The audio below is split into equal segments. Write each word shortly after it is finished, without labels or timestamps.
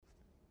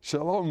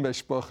Shalom,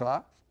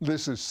 Mishpacha.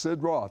 This is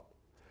Sid Roth.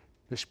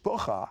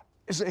 Mishpacha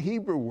is a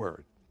Hebrew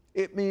word.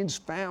 It means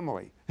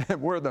family,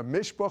 and we're the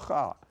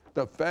Mishpacha,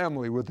 the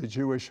family with the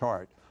Jewish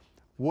heart.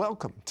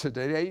 Welcome to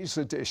today's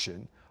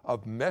edition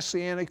of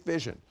Messianic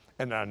Vision,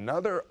 and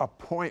another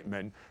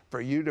appointment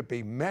for you to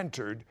be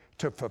mentored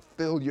to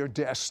fulfill your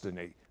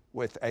destiny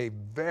with a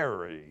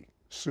very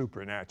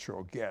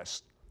supernatural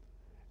guest.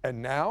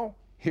 And now,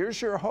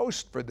 here's your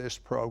host for this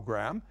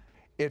program.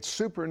 It's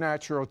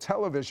supernatural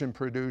television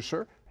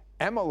producer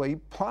Emily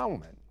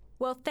Plowman.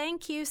 Well,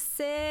 thank you,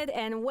 Sid,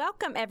 and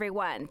welcome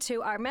everyone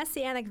to our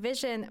Messianic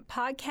Vision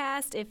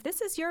podcast. If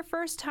this is your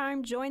first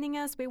time joining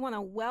us, we want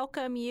to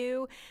welcome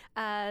you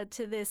to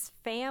this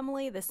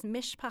family, this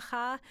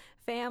Mishpacha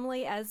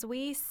family, as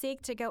we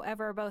seek to go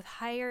ever both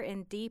higher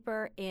and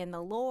deeper in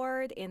the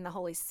Lord, in the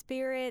Holy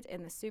Spirit,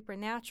 in the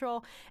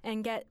supernatural,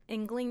 and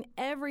glean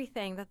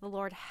everything that the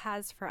Lord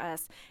has for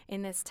us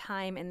in this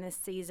time, in this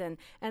season.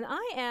 And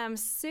I am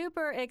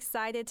super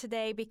excited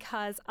today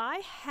because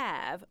I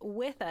have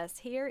with us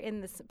here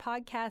in this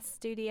podcast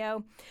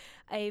studio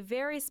a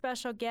very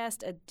special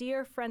guest, a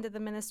dear friend of the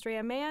ministry,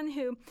 a man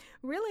who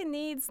really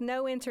needs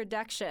no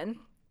introduction,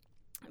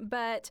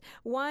 but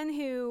one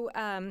who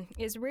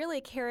is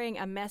really carrying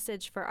a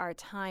message for our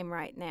time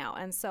right now.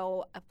 And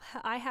so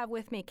I have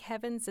with me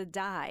Kevin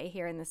Zadai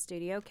here in the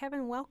studio.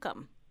 Kevin,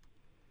 welcome.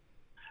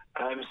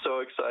 I'm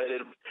so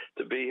excited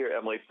to be here,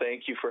 Emily.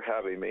 Thank you for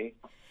having me.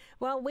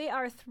 Well, we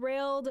are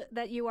thrilled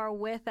that you are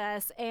with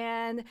us,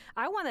 and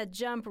I want to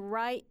jump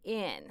right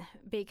in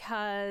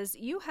because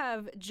you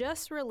have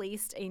just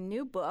released a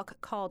new book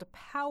called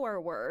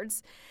Power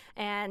Words,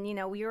 and, you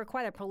know, you're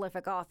quite a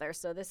prolific author,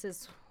 so this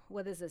is,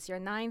 what is this, your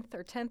 9th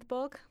or 10th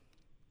book?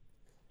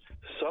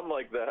 Something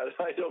like that.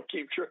 I don't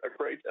keep track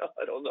right now.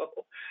 I don't know.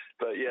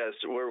 But yes,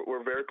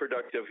 we're very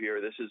productive here.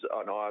 This is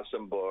an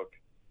awesome book.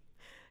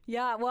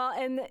 Yeah, well,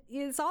 and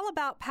it's all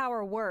about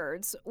power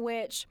words,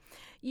 which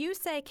you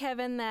say,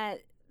 Kevin,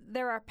 that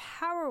there are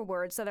power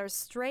words that are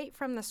straight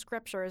from the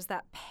scriptures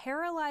that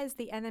paralyze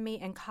the enemy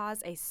and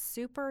cause a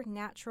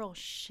supernatural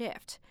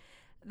shift.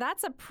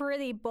 That's a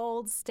pretty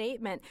bold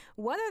statement.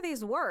 What are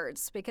these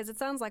words? Because it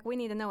sounds like we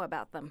need to know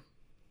about them.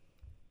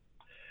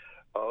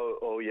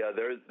 Oh yeah,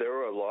 there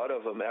are a lot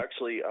of them.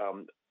 Actually,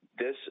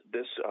 this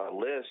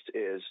list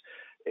is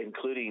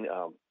including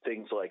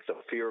things like the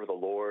fear of the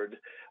Lord,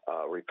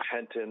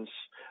 repentance,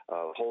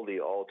 holy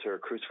altar,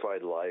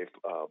 crucified life,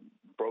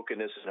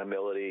 brokenness and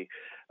humility,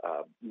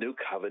 new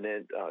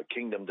covenant,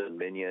 kingdom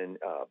dominion,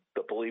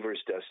 the believer's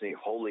destiny,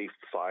 holy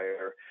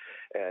fire,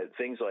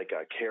 things like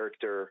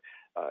character,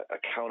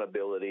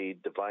 accountability,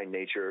 divine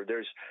nature.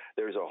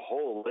 There's a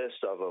whole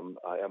list of them,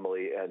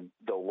 Emily, and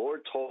the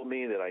Lord told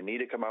me that I need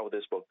to come out with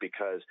this book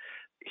because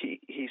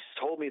He's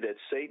told me that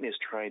Satan is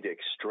trying to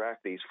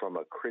extract these from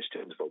a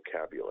Christian's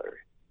vocabulary.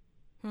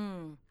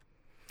 And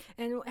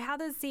how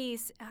is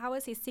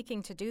he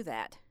seeking to do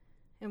that?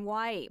 And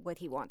why would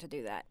he want to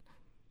do that?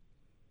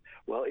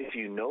 Well, if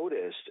you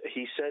noticed,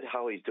 he said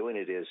how he's doing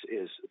it is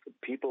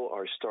people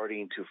are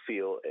starting to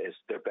feel as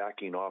they're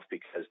backing off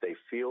because they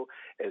feel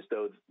as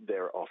though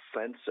they're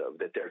offensive,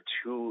 that they're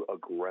too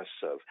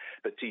aggressive.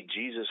 But see,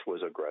 Jesus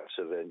was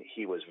aggressive, and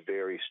he was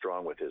very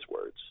strong with his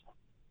words.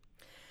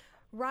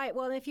 Right.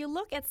 Well, if you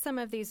look at some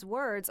of these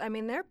words, I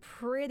mean, they're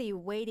pretty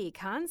weighty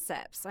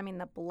concepts. I mean,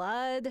 the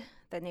blood,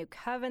 the new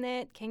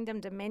covenant, kingdom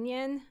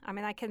dominion. I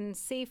mean, I can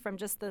see from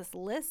just this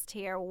list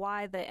here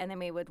why the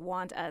enemy would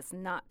want us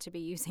not to be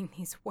using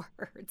these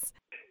words.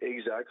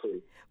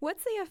 Exactly.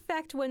 What's the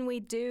effect when we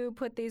do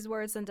put these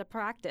words into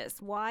practice?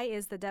 Why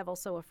is the devil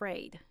so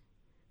afraid?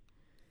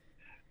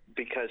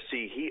 Because,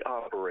 see, he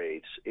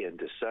operates in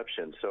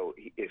deception. So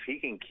if he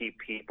can keep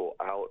people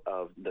out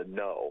of the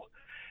know,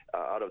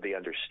 out of the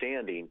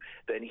understanding,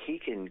 then he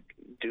can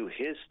do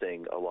his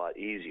thing a lot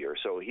easier.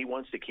 So he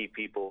wants to keep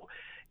people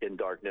in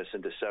darkness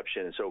and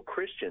deception. And so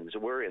Christians,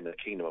 we're in the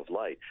kingdom of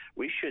light.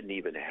 We shouldn't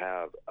even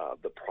have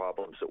the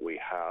problems that we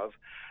have.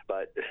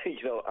 But,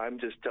 you know, I'm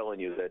just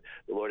telling you that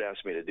the Lord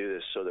asked me to do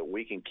this so that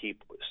we can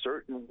keep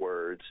certain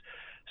words,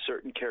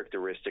 certain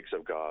characteristics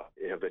of God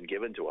have been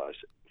given to us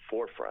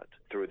forefront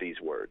through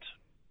these words.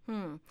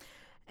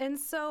 And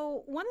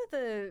so one of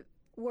the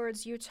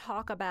words you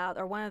talk about,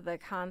 or one of the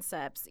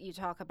concepts you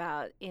talk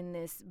about in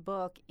this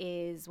book,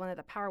 is one of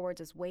the power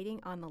words is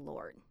waiting on the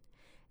Lord.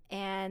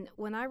 And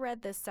when I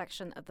read this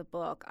section of the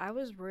book, I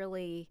was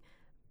really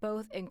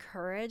both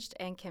encouraged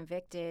and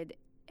convicted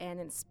and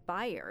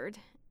inspired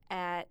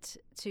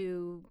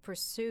to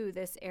pursue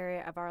this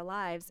area of our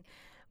lives.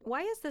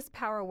 Why is this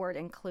power word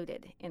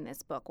included in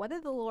this book? What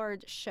did the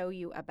Lord show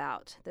you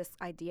about this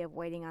idea of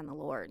waiting on the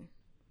Lord?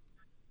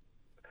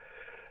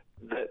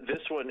 This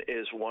one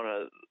is one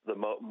of the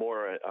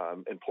more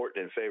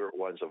important and favorite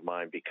ones of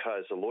mine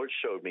because the Lord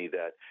showed me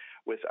that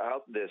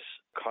without this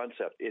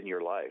concept in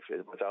your life,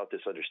 and without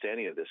this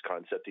understanding of this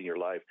concept in your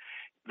life,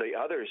 the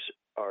others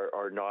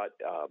are not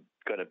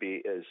going to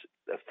be as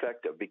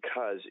effective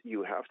because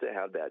you have to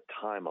have that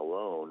time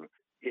alone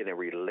in a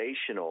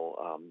relational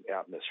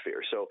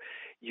atmosphere. So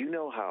you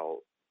know how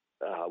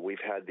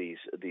we've had these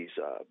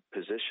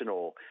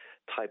positional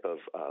type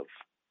of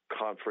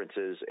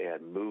conferences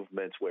and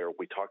movements where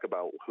we talk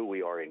about who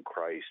we are in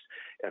Christ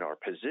and our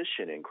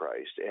position in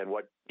Christ and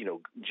what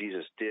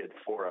Jesus did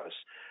for us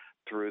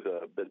through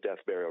the death,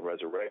 burial, and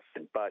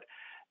resurrection. But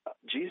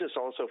Jesus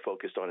also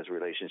focused on his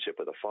relationship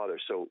with the Father.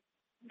 So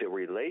the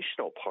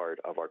relational part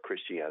of our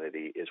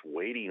Christianity is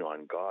waiting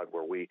on God,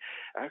 where we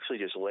actually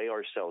just lay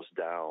ourselves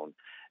down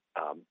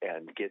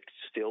and get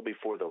still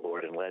before the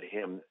Lord and let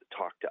him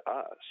talk to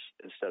us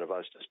instead of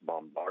us just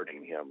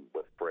bombarding him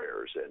with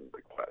prayers and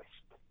requests.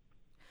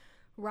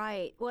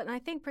 Right. Well, and I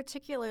think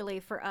particularly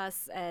for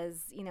us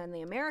as, in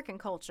the American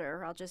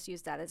culture, I'll just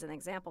use that as an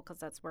example because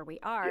that's where we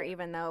are,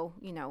 even though,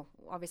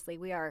 obviously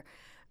we are,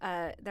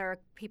 there are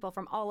people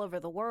from all over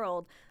the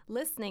world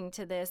listening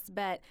to this,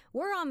 but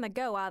we're on the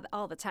go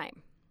all the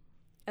time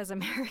as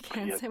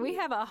Americans. Yes, and we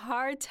have a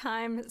hard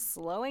time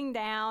slowing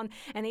down.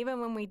 And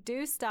even when we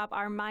do stop,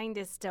 our mind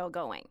is still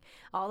going.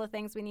 All the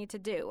things we need to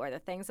do or the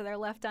things that are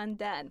left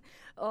undone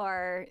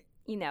or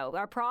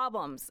our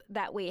problems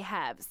that we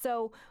have.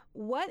 So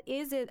what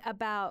is it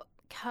about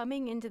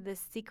coming into this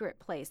secret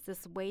place,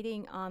 this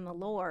waiting on the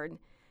Lord,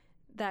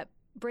 that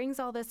brings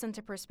all this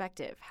into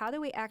perspective? How do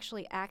we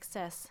actually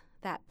access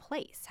that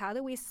place? How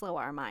do we slow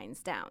our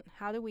minds down?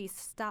 How do we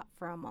stop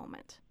for a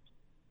moment?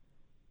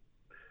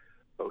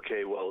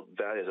 Okay, well,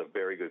 that is a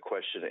very good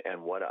question.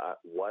 And what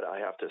I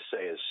have to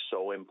say is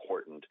so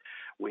important.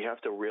 We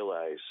have to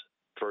realize,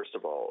 first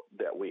of all,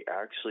 that we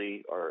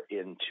actually are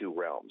in two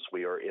realms.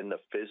 We are in the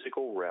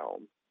physical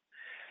realm,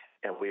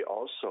 and we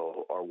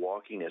also are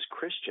walking as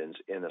Christians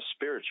in the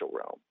spiritual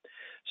realm.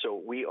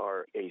 So we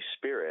are a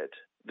spirit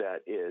that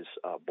is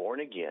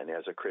born again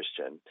as a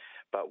Christian,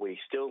 but we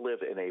still live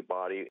in a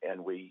body,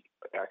 and we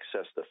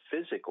access the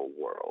physical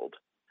world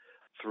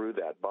through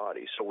that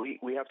body. So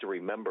we have to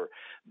remember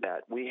that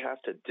we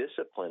have to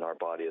discipline our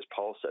body, as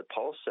Paul said.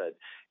 Paul said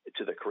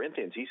to the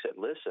Corinthians, he said,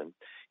 listen,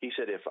 he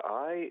said, if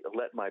I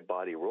let my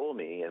body rule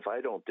me, if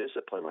I don't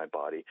discipline my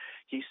body,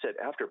 he said,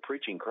 after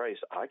preaching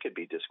Christ, I could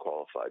be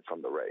disqualified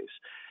from the race.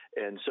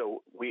 And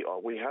so we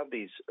have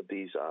these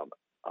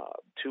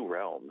two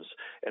realms,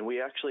 and we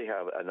actually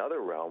have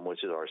another realm,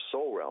 which is our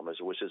soul realm,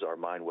 which is our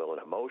mind, will,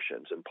 and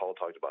emotions. And Paul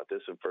talked about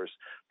this in 1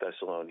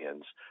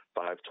 Thessalonians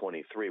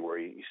 5:23, where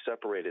he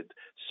separated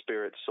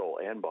spirit, soul,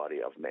 and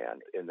body of man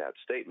in that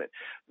statement.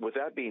 With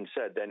that being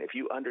said, then if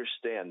you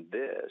understand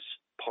this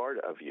part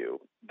of you,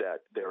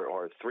 that there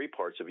are three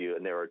parts of you,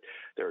 and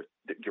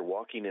you're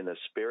walking in the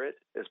spirit,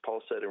 as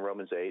Paul said in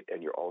Romans 8,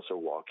 and you're also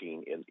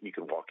you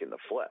can walk in the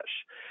flesh.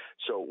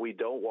 So we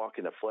don't walk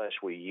in the flesh,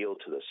 we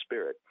yield to the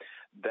spirit.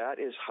 That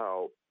is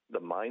how the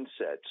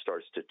mindset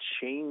starts to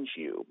change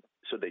you,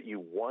 so that you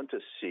want to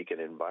seek an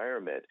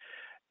environment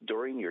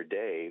during your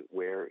day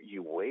where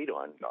you wait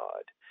on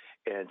God.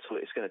 And so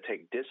it's going to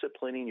take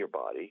disciplining your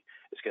body.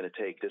 It's going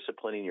to take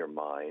disciplining your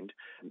mind,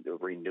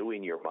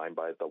 renewing your mind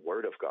by the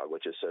word of God,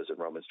 which it says in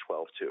Romans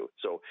 12:2.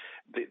 So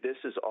this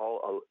is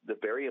all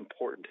very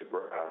important to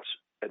grasp.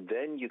 And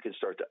then you can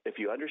start to, if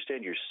you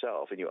understand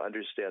yourself and you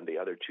understand the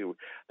other two,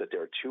 that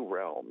there are two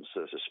realms,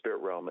 there's a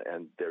spirit realm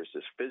and there's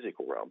this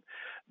physical realm,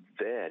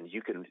 then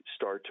you can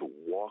start to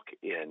walk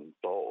in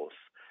both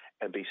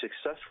and be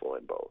successful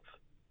in both.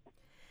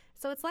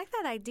 So it's like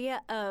that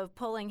idea of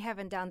pulling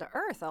heaven down to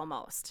earth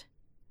almost.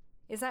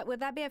 Would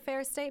that be a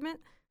fair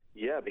statement?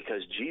 Yeah,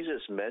 because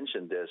Jesus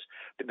mentioned this.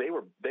 They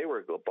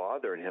were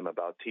bothering him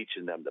about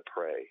teaching them to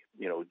pray.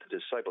 The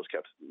disciples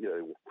kept,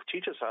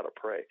 teach us how to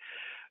pray.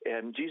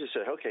 And Jesus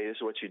said, okay, this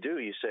is what you do.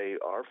 You say,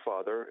 our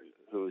Father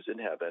who is in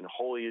heaven,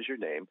 holy is your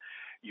name.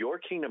 Your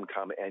kingdom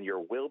come and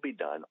your will be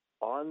done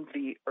on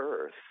the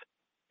earth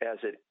as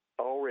it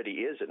already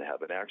is in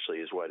heaven, actually,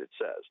 is what it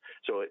says.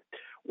 So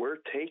we're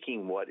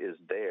taking what is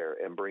there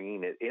and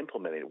bringing it,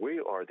 implementing it. We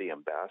are the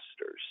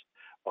ambassadors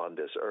on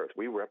this earth.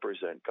 We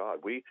represent God.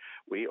 We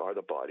are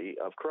the body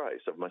of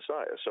Christ, of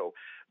Messiah. So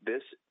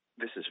this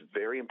is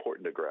very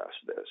important to grasp.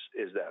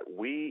 This is that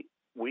we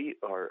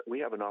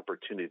have an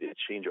opportunity to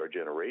change our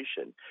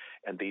generation,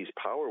 and these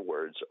power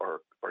words are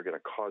going to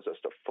cause us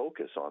to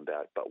focus on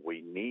that, but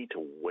we need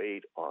to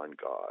wait on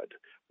God.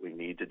 We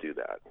need to do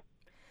that.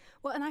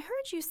 Well, and I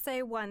heard you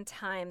say one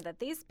time that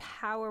these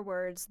power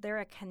words, they're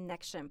a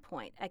connection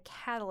point, a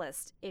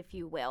catalyst, if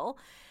you will,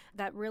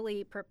 that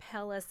really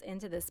propel us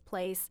into this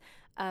place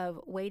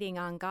of waiting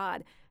on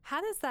God.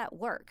 How does that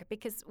work?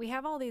 Because we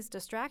have all these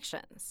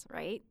distractions,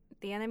 right?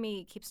 The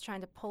enemy keeps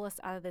trying to pull us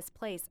out of this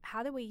place.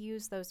 How do we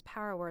use those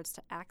power words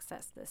to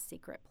access this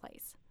secret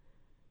place?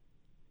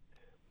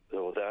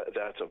 So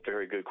that's a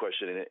very good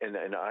question.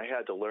 And I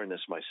had to learn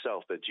this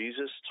myself, but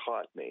Jesus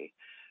taught me,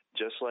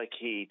 just like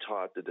he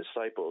taught the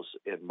disciples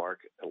in Mark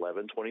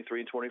 11:23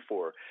 and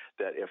 24,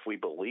 that if we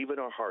believe in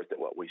our heart that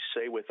what we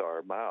say with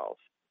our mouth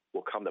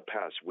will come to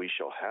pass, we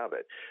shall have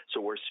it. So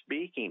we're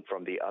speaking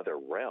from the other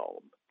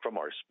realm, from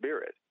our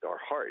spirit, our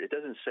heart. It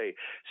doesn't say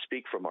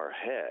speak from our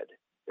head.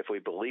 If we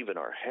believe in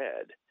our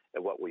head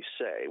and what we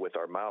say with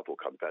our mouth will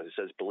come to pass, it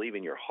says believe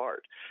in your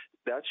heart.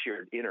 That's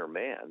your inner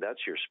man.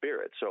 That's your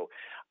spirit. So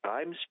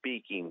I'm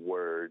speaking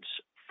words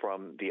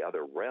from the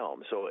other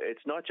realm. So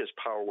it's not just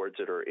power words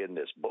that are in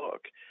this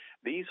book.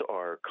 These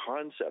are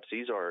concepts.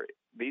 These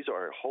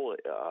are whole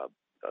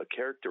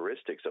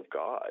characteristics of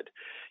God.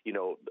 You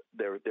know,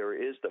 there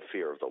is the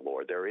fear of the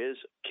Lord. There is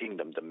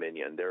kingdom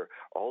dominion. There are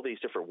all these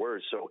different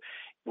words. So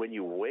when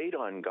you wait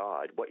on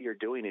God, what you're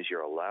doing is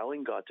you're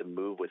allowing God to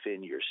move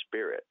within your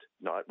spirit,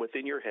 not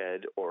within your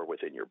head or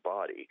within your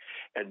body.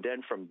 And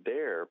then from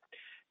there,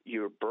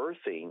 you're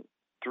birthing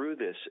through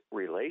this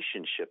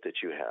relationship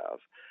that you have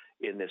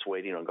in this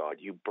waiting on God.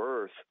 You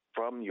birth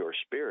from your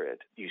spirit.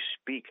 You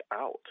speak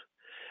out.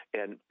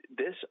 And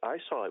this, I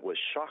saw it was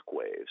shock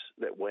waves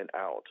that went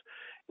out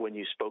when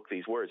you spoke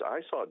these words.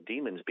 I saw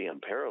demons being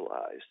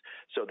paralyzed.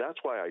 So that's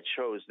why I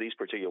chose these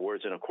particular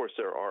words. And of course,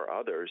 there are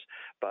others,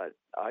 but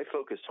I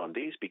focused on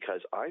these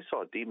because I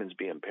saw demons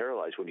being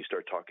paralyzed when you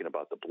start talking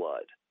about the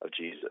blood of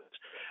Jesus,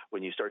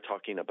 when you start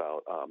talking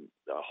about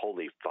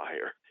holy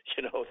fire,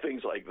 you know,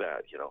 things like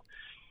that, you know.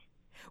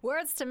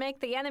 Words to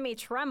make the enemy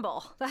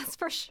tremble, that's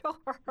for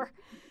sure.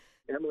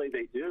 Emily,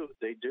 they do.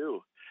 They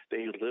do.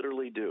 They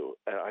literally do.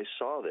 And I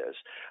saw this.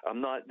 I'm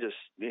not just,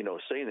 you know,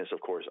 saying this, of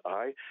course.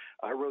 I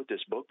wrote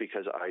this book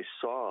because I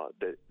saw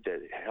that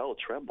hell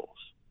trembles.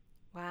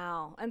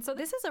 Wow. And so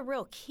this is a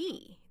real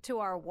key to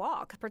our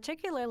walk,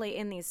 particularly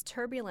in these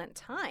turbulent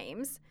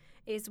times,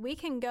 is we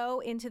can go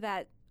into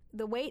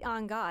the wait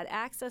on God,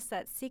 access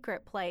that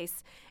secret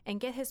place, and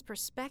get his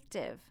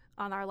perspective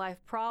on our life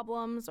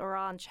problems or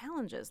on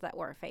challenges that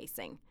we're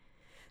facing.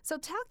 So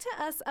talk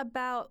to us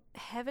about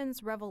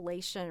Heaven's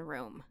Revelation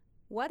Room.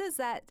 What does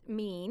that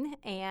mean,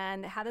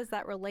 and how does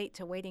that relate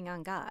to waiting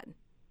on God?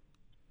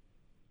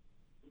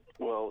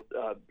 Well,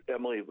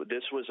 Emily,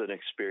 this was an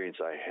experience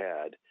I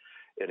had,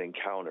 an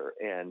encounter,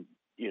 and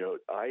you know,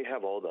 I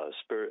have all the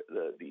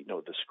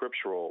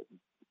scriptural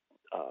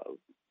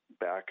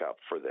backup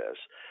for this,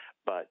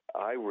 but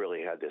I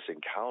really had this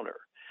encounter.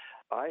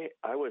 I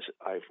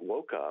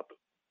woke up.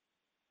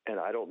 And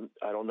I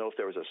don't know if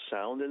there was a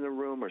sound in the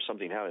room or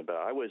something happened, but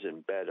I was in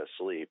bed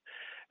asleep,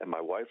 and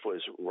my wife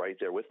was right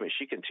there with me.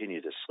 She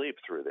continued to sleep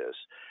through this,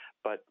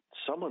 but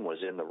someone was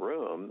in the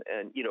room,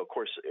 and you know, of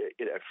course,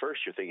 at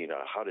first you're thinking,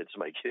 how did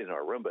somebody get in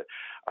our room? But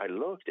I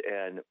looked,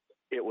 and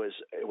it was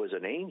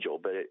an angel,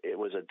 but it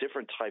was a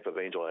different type of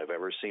angel I've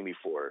ever seen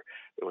before.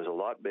 It was a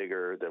lot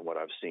bigger than what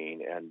I've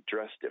seen and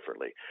dressed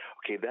differently.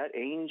 Okay, that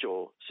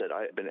angel said,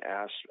 "I have been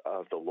asked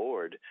of the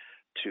Lord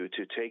to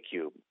take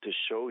you, to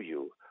show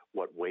you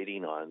what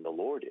waiting on the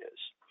Lord is."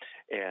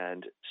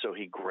 And so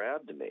he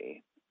grabbed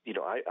me. You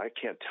know, I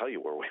can't tell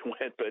you where we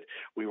went, but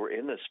we were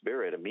in the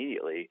spirit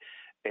immediately,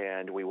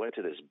 and we went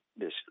to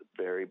this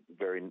very,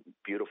 very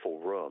beautiful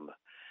room,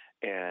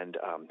 and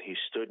he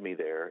stood me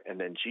there, and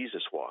then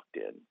Jesus walked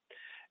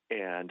in,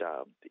 and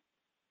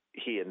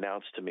he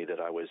announced to me that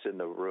I was in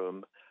the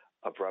room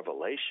of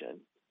revelation,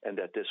 and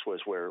that this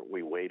was where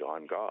we wait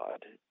on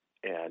God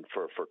and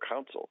for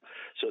counsel.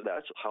 So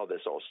that's how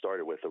this all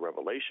started, with the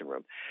Revelation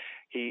Room.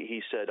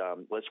 He said,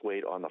 let's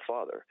wait on the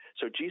Father.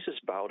 So Jesus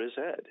bowed his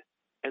head,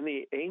 and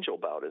the angel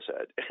bowed his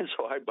head. And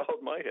so I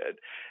bowed my head,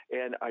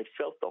 and I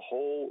felt the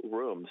whole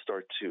room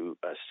start to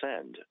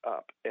ascend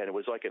up, and it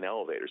was like an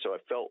elevator. So I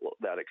felt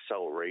that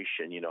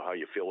acceleration, you know, how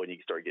you feel when you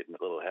start getting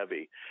a little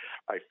heavy.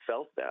 I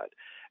felt that.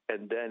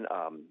 And then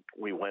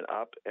we went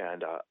up,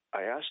 and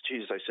I asked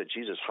Jesus, I said,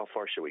 Jesus, how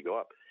far should we go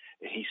up?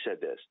 And he said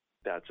this,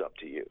 that's up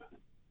to you.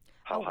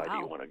 How high do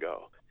you want to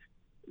go?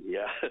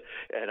 Yeah,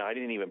 and I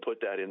didn't even put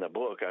that in the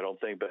book, I don't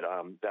think, but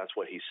that's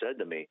what he said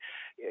to me.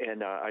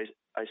 And I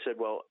said,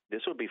 well,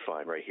 this would be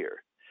fine right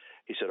here.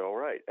 He said, all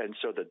right. And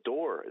so the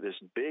door, this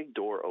big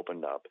door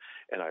opened up,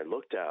 and I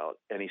looked out,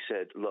 and he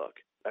said, look,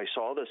 I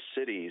saw the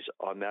cities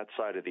on that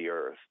side of the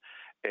earth,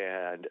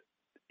 and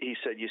he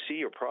said, you see,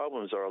 your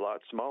problems are a lot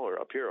smaller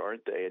up here,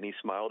 aren't they? And he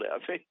smiled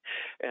at me,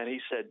 and he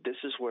said, this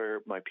is where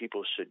my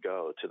people should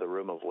go, to the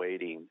room of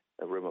waiting,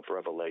 a room of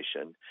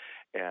revelation,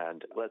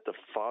 and let the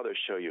Father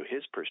show you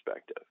his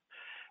perspective.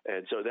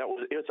 And so that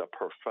was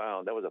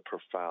a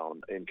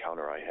profound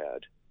encounter I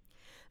had.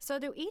 So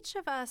do each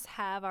of us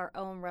have our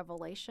own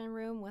revelation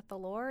room with the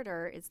Lord,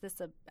 or is this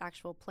an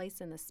actual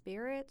place in the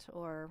Spirit,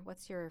 or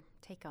what's your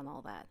take on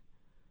all that?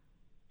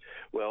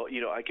 Well,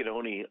 you know, I can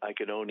only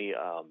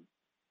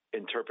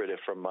interpret it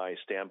from my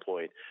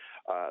standpoint.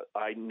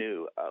 I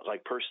knew,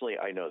 like personally,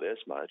 I know this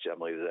much,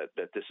 Emily,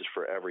 that this is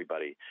for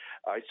everybody.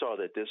 I saw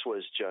that this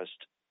was just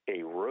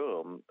a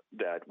room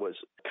that was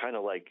kind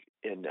of like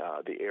in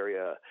the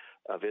area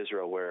of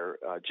Israel where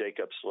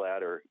Jacob's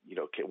ladder, you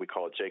know, we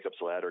call it Jacob's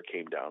ladder,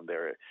 came down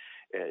there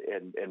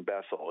in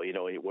Bethel, you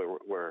know,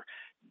 where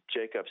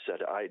Jacob said,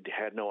 I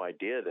had no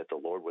idea that the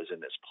Lord was in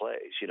this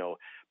place, you know,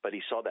 but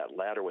he saw that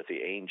ladder with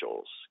the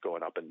angels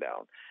going up and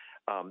down.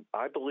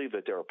 I believe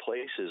that there are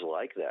places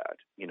like that,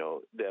 you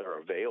know, that are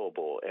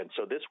available. And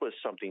so this was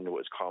something that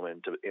was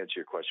common, to answer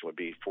your question, would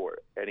be for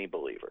any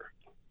believer.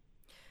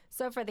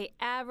 So for the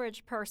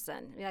average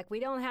person, like, we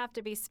don't have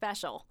to be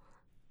special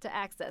to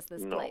access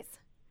this place.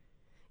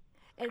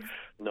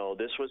 No,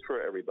 this was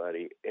for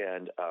everybody.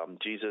 And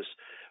Jesus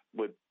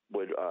would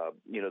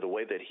the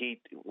way that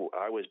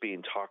I was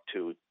being talked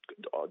to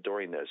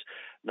during this,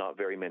 not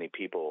very many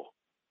people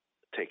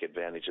take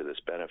advantage of this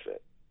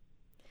benefit.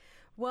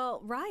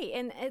 Well, right.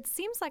 And it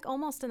seems like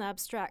almost an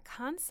abstract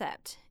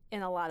concept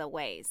in a lot of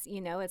ways.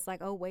 It's like,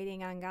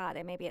 waiting on God.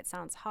 And maybe it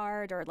sounds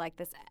hard, or like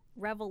this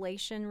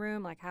revelation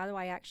room, like how do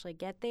I actually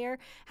get there?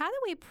 How do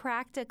we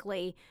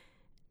practically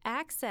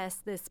access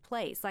this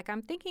place? Like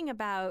I'm thinking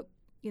about,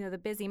 the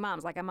busy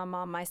moms. Like I'm a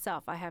mom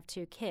myself. I have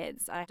 2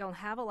 kids. I don't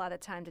have a lot of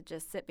time to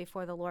just sit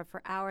before the Lord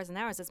for hours and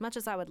hours, as much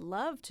as I would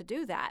love to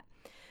do that.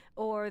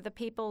 Or the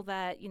people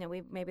that,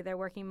 maybe they're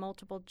working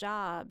multiple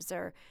jobs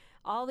or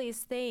all these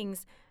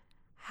things.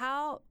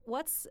 How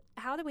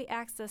do we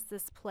access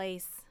this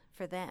place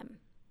for them?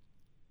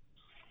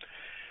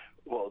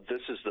 Well,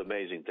 this is the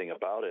amazing thing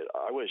about it.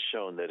 I was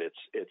shown that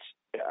it's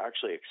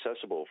actually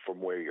accessible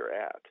from where you're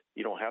at.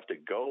 You don't have to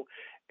go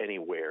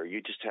anywhere.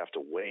 You just have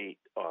to wait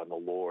on the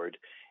Lord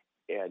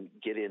and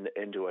get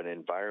into an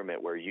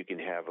environment where you can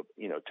have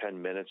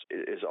 10 minutes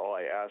is all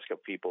I ask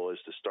of people, is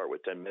to start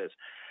with 10 minutes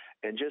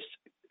and just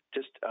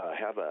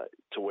have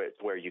to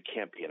where you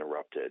can't be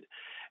interrupted.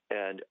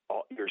 And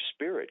your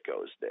spirit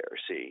goes there.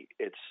 See,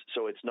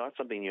 it's not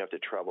something you have to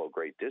travel a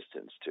great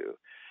distance to.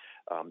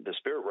 The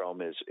spirit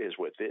realm is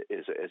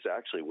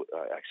actually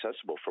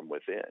accessible from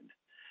within.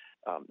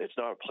 It's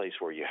not a place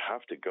where you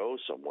have to go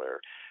somewhere.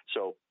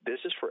 So this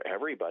is for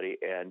everybody,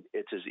 and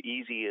it's as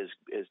easy as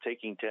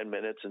taking 10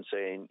 minutes and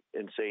saying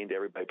to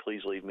everybody,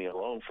 "Please leave me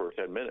alone for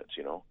 10 minutes."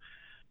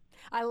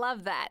 I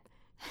love that.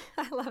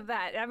 I love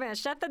that. I'm going to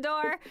shut the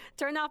door,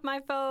 turn off my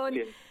phone.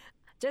 Yeah.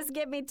 Just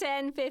give me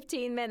 10,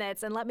 15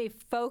 minutes and let me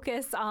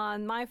focus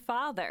on my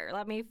Father.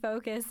 Let me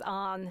focus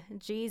on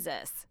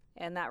Jesus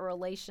and that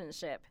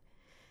relationship.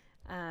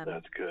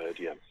 That's good,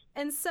 yeah.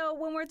 And so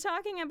when we're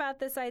talking about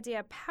this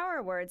idea of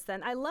power words,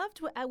 then I loved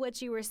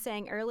what you were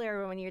saying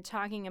earlier when you were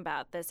talking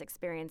about this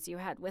experience you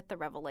had with the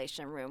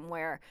Revelation Room,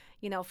 where,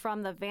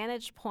 from the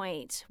vantage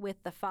point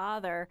with the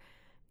Father,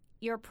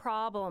 your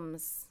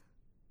problems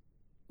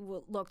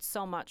looked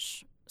so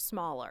much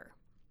smaller.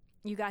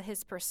 You got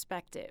his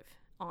perspective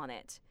on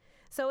it.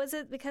 So is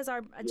it because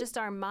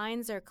our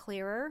minds are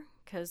clearer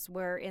because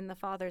we're in the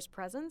Father's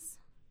presence?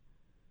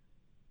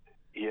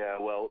 Yeah,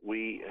 well,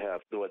 we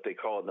have what they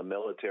call in the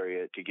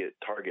military to get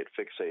target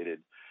fixated,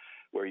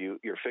 where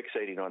you're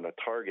fixating on a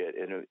target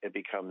and it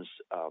becomes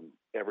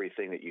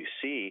everything that you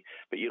see,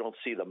 but you don't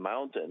see the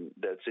mountain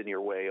that's in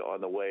your way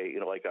on the way.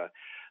 Like a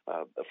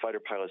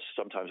fighter pilots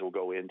sometimes will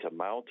go into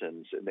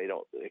mountains and they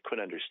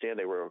couldn't understand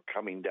they were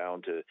coming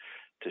down to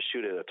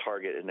shoot at a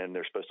target, and then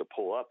they're supposed to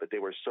pull up, but they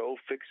were so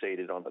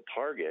fixated on the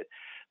target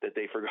that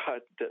they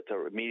forgot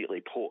to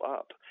immediately pull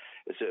up.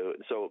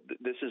 So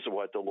this is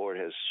what the Lord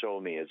has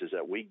shown me is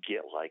that we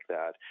get like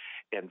that,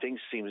 and things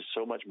seem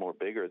so much more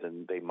bigger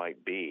than they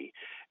might be.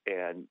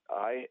 And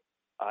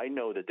I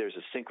know that there's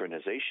a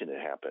synchronization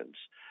that happens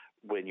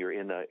when you're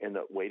in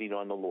the waiting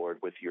on the Lord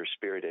with your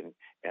spirit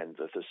and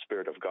the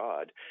Spirit of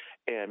God.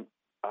 And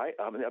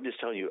I'm just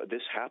telling you,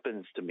 this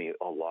happens to me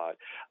a lot.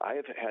 I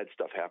have had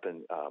stuff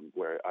happen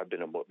where I've been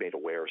made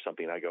aware of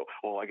something. And I go,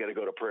 I got to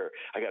go to prayer.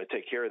 I got to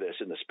take care of this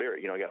in the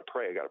spirit. I got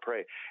to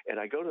pray. And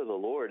I go to the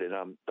Lord,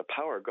 and the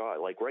power of God,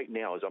 like right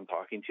now as I'm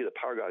talking to you, the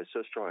power of God is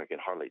so strong I can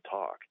hardly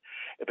talk.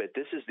 But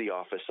this is the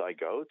office I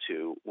go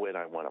to when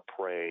I want to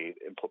pray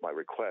and put my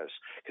requests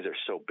because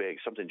they're so big.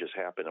 Something just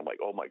happened. I'm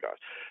like, oh my gosh.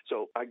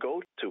 So I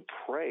go to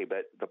pray,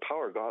 but the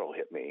power of God will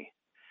hit me.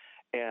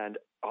 And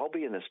I'll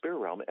be in the spirit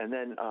realm, and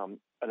then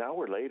an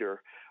hour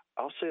later,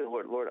 I'll say to the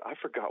Lord, I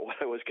forgot what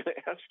I was going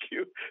to ask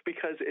you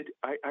because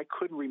I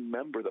couldn't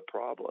remember the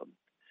problem.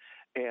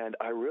 And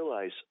I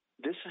realize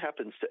this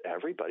happens to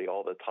everybody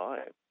all the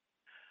time.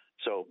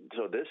 So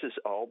this is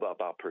all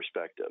about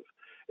perspective.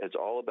 It's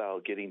all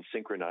about getting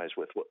synchronized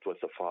with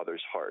the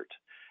Father's heart,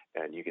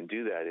 and you can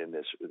do that in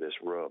this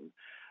room.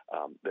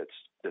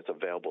 That's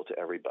available to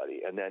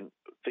everybody. And then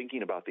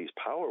thinking about these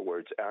power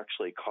words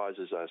actually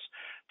causes us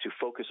to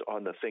focus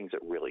on the things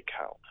that really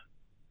count.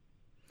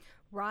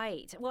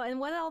 Right. Well, and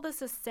what all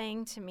this is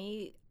saying to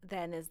me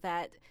then is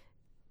that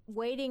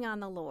waiting on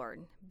the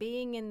Lord,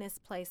 being in this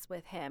place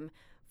with him,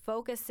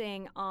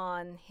 focusing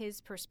on his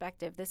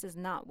perspective, this is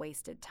not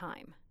wasted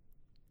time.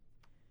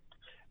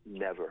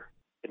 Never.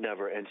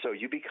 And so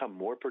you become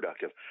more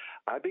productive.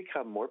 I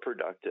become more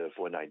productive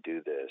when I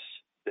do this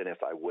than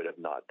if I would have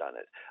not done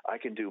it. I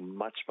can do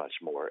much, much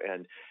more.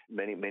 And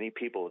many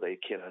people, they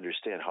can't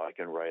understand how I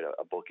can write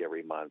a book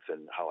every month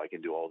and how I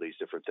can do all these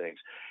different things.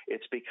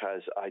 It's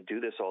because I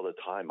do this all the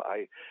time.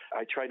 I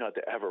try not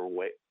to ever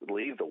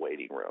leave the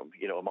waiting room.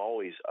 I'm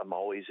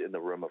always in the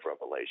room of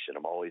revelation.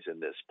 I'm always in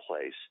this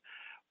place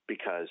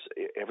because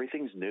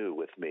everything's new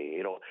with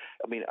me.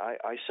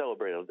 I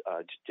celebrated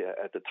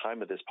at the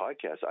time of this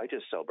podcast, I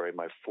just celebrated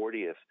my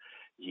 40th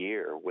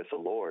year with the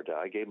Lord.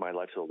 I gave my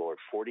life to the Lord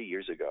 40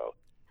 years ago.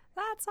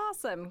 That's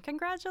awesome.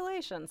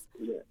 Congratulations.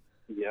 Yeah.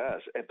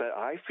 Yes. But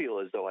I feel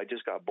as though I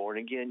just got born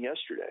again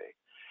yesterday.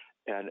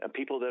 And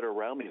people that are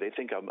around me, they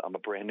think I'm a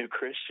brand new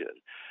Christian.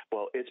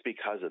 Well, it's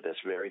because of this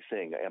very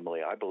thing,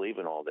 Emily. I believe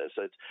in all this.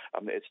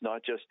 It's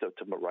not just to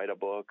write a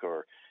book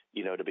or,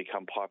 to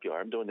become popular.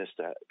 I'm doing this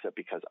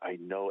because I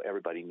know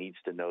everybody needs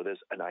to know this.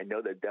 And I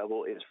know the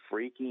devil is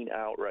freaking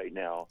out right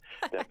now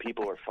that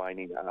people are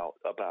finding out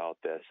about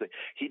this.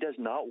 He does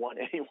not want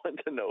anyone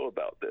to know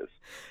about this.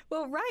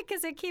 Well, right,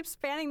 because it keeps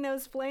fanning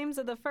those flames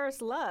of the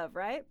first love,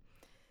 right?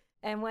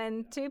 And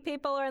when two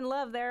people are in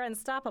love, they're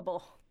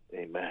unstoppable.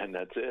 Amen.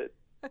 That's it.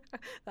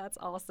 That's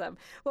awesome.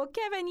 Well,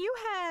 Kevin, you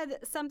had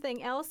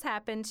something else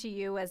happen to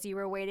you as you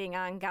were waiting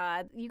on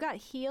God. You got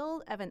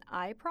healed of an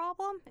eye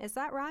problem. Is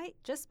that right?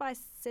 Just by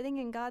sitting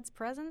in God's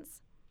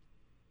presence?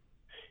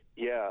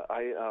 Yeah,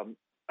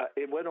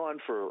 it went on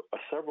for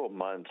several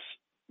months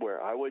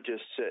where I would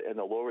just sit and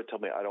the Lord would tell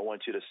me, I don't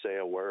want you to say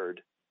a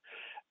word.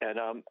 And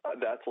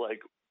that's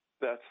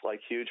like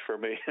huge for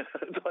me.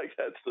 It's like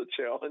that's the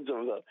challenge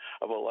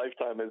of a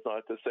lifetime, is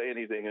not to say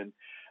anything. And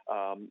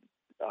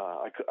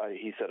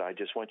he said, I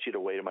just want you to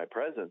wait in my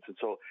presence. And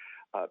so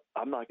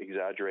I'm not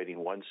exaggerating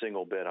one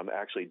single bit. I'm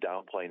actually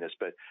downplaying this,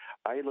 but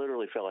I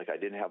literally felt like I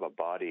didn't have a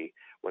body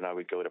when I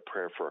would go to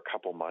prayer for a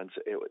couple months.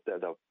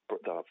 The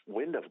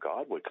wind of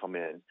God would come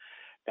in,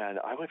 and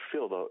I would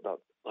feel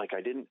like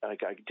I didn't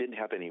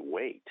have any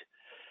weight.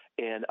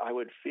 And I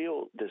would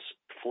feel this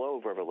flow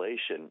of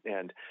revelation,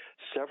 and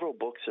several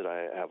books that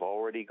I have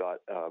already got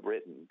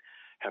written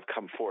have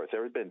come forth.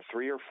 There have been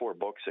 3 or 4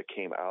 books that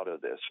came out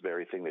of this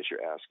very thing that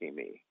you're asking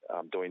me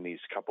during these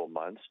couple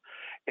months.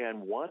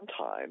 And one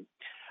time,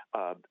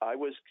 I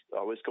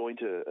was going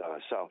to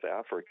South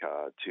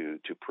Africa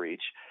to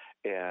preach,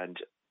 and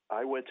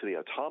I went to the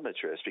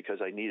optometrist because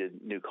I needed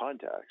new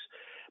contacts.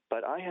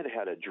 But I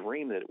had a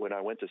dream that when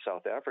I went to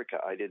South Africa,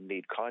 I didn't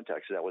need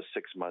contacts. That was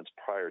 6 months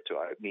prior to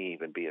me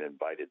even being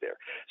invited there.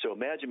 So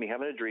imagine me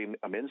having a dream.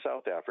 I'm in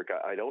South Africa.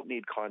 I don't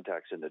need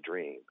contacts in the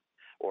dream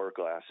or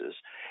glasses.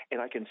 And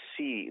I can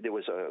see there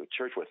was a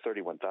church with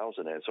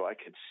 31,000 in it. So I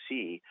could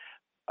see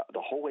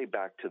the whole way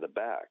back to the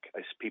back,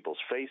 people's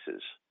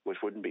faces, which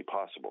wouldn't be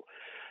possible.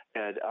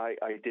 And I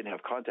didn't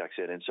have contacts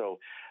in. And so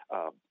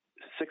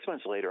 6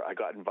 months later, I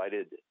got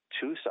invited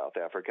to South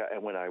Africa,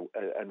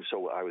 and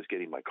so I was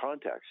getting my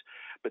contacts.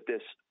 But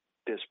this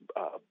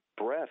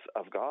breath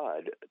of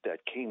God that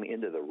came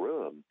into the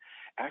room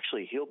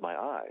actually healed my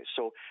eyes.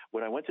 So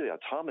when I went to the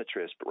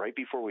optometrist, right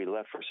before we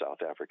left for South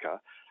Africa,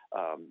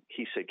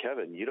 he said,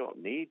 Kevin, you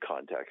don't need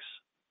contacts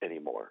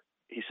anymore.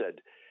 He said,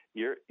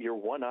 your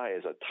one eye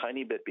is a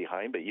tiny bit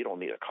behind, but you don't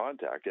need a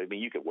contact. I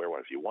mean, you could wear one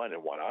if you want in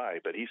one eye,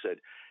 but he said,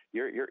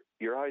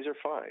 your eyes are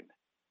fine.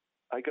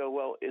 I go,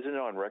 well, isn't it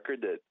on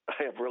record that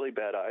I have really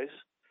bad eyes?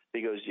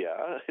 He goes,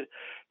 yeah.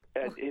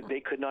 And they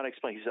could not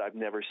explain. He said, I've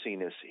never seen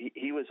this.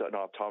 He was an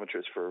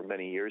optometrist for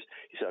many years.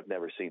 He said, I've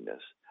never seen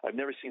this. I've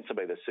never seen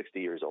somebody that's 60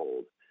 years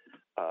old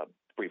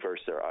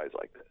reverse their eyes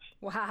like this.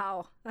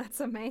 Wow,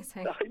 that's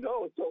amazing. I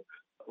know. So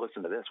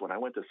listen to this. When I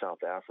went to South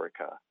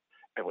Africa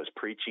and was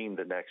preaching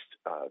the next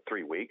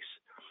 3 weeks,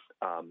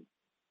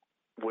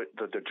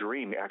 the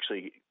dream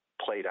actually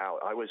played out.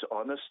 I was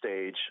on the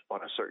stage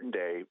on a certain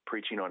day,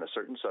 preaching on a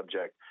certain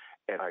subject,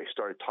 and I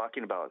started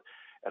talking about,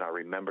 and I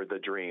remember the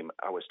dream.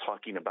 I was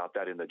talking about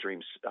that in the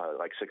dreams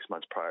like 6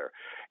 months prior.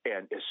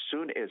 And as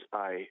soon as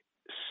I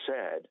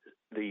said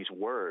these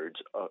words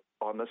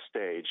on the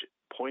stage,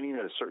 pointing in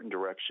a certain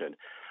direction,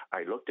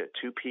 I looked at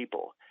 2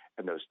 people,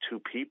 and those 2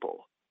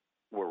 people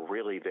were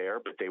really there,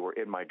 but they were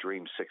in my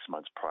dream 6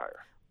 months prior.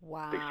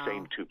 Wow. The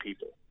same 2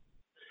 people.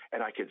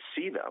 And I could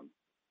see them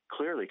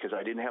clearly because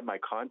I didn't have my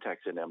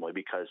contacts in, Emily,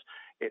 because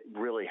it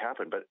really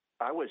happened. But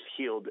I was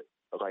healed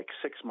like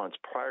 6 months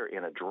prior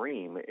in a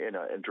dream, in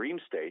a dream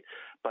state,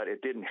 but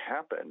it didn't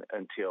happen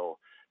until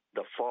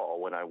the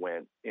fall when I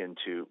went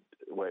to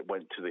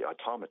the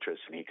optometrist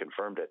and he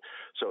confirmed it.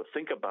 So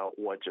think about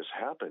what just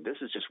happened. This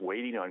is just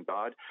waiting on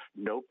God,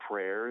 no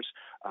prayers.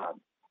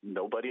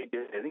 Nobody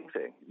did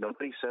anything.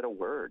 Nobody said a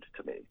word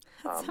to me.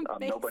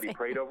 Nobody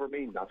prayed over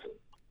me, nothing.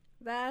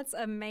 That's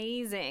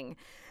amazing.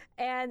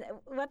 And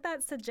what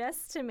that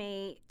suggests to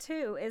me,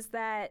 too, is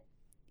that,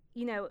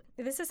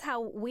 this is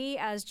how we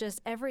as just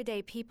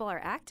everyday people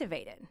are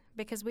activated,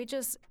 because we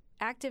just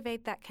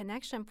activate that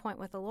connection point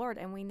with the Lord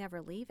and we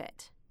never leave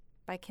it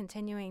by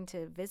continuing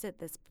to visit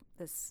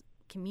this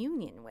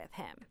communion with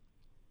Him.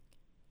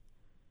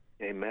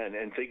 Amen.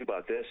 And think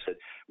about this, that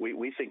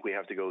we think we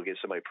have to go get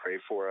somebody pray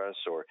for us,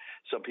 or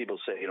some people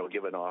say,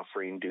 give an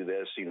offering, do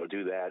this,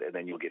 do that, and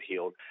then you'll get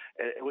healed.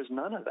 And it was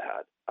none of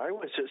that. I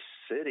was just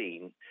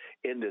sitting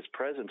in this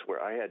presence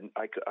where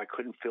I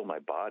couldn't feel my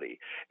body.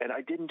 And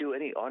I didn't do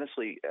any,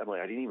 honestly, Emily,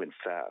 I didn't even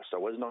fast. I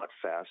was not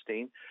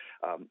fasting.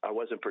 I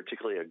wasn't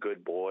particularly a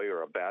good boy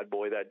or a bad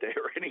boy that day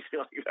or anything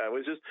like that.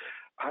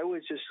 I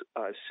was just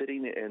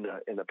sitting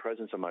in the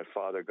presence of my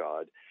Father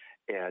God.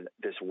 And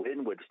this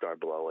wind would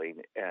start blowing,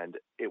 and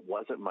it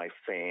wasn't my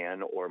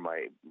fan or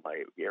my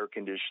air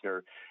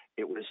conditioner.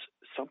 It was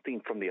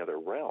something from the other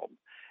realm,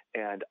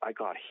 and I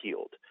got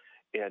healed.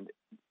 And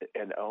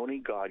only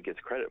God gets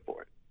credit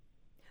for it.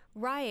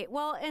 Right.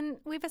 Well, and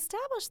we've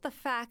established the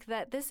fact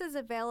that this is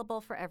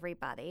available for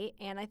everybody.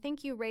 And I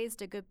think you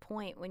raised a good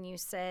point when you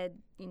said,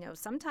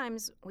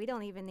 sometimes we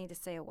don't even need to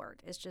say a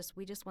word. It's just,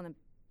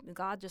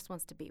 God just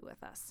wants to be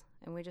with us,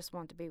 and we just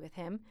want to be with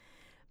Him.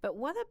 But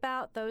what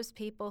about those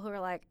people who are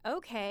like,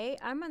 okay,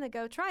 I'm going to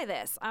go try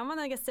this. I'm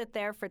going to sit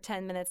there for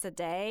 10 minutes a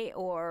day,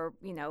 or,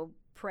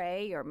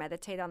 pray or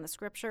meditate on the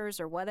scriptures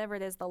or whatever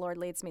it is the Lord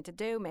leads me to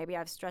do. Maybe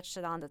I've stretched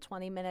it on to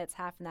 20 minutes,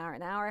 half an hour,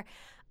 an hour.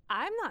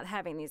 I'm not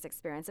having these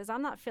experiences.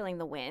 I'm not feeling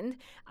the wind.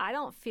 I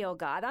don't feel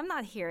God. I'm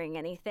not hearing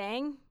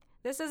anything.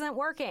 This isn't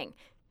working.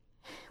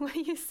 What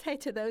do you say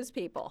to those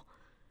people?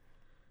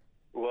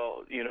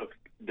 Well,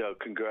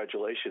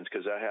 congratulations,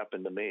 because that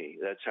happened to me.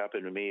 That's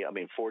happened to me.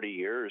 40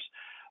 years.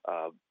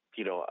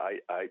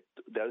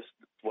 That's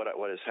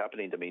what is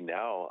happening to me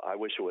now. I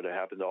wish it would have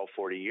happened all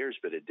 40 years,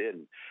 but it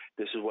didn't.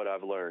 This is what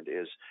I've learned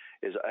is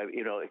if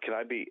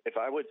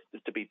I would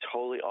to be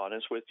totally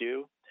honest with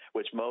you,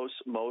 which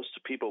most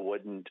people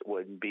wouldn't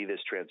be this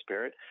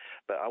transparent,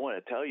 but I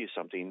want to tell you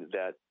something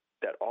that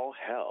all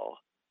hell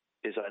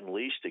is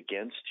unleashed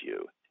against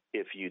you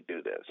if you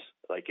do this.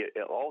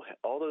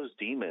 All those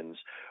demons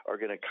are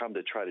going to come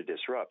to try to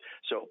disrupt.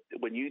 So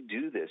when you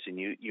do this, and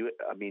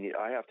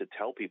I have to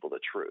tell people the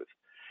truth.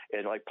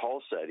 And like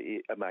Paul said,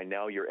 am I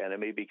now your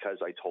enemy because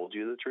I told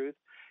you the truth?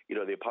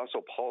 The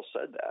Apostle Paul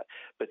said that.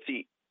 But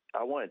see,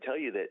 I want to tell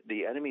you that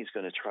the enemy is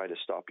going to try to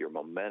stop your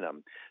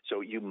momentum. So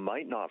you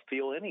might not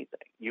feel anything.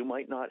 You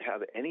might not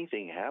have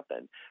anything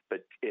happen, but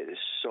it is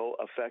so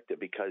effective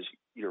because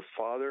your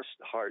Father's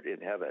heart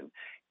in heaven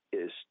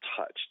is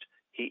touched.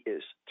 He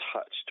is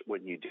touched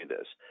when you do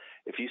this.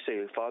 If you say,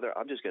 Father,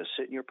 I'm just going to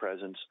sit in your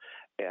presence,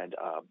 and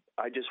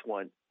I just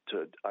want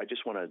to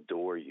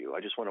adore you. I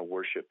just want to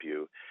worship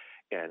you,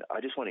 and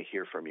I just want to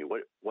hear from you.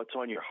 What's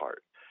on your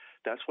heart?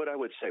 That's what I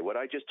would say. What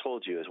I just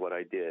told you is what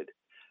I did,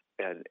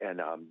 and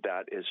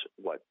that is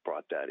what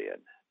brought that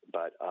in.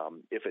 But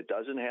if it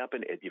doesn't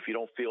happen, if you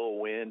don't feel a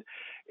win,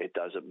 it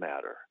doesn't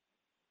matter.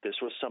 This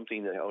was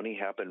something that only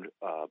happened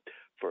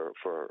for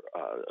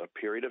a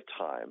period of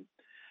time.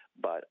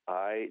 But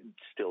I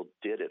still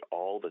did it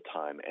all the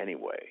time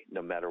anyway,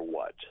 no matter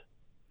what.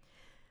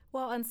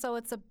 Well, and so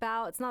it's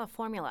not a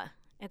formula.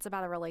 It's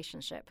about a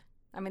relationship.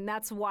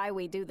 That's why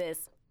we do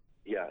this.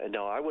 Yeah, and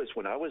no,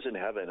 when I was in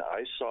heaven,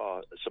 I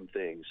saw some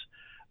things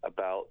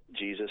about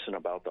Jesus and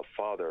about the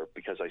Father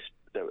because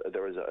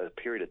there was a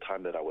period of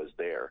time that I was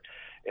there.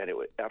 And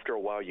after a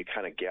while, you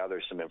kind of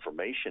gather some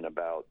information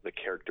about the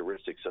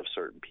characteristics of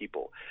certain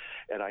people.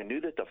 And I knew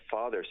that the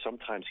Father,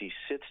 sometimes he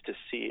sits to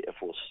see if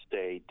we'll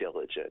stay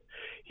diligent.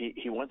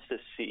 He wants to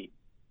see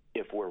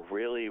if we're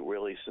really,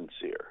 really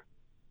sincere.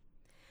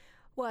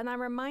 Well, and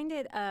I'm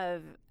reminded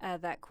of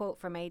that quote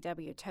from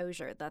A.W.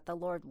 Tozer, that the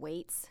Lord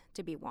waits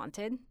to be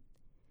wanted.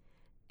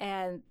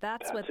 And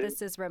that's what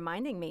this is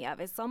reminding me of.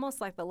 It's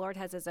almost like the Lord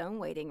has his own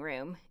waiting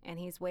room, and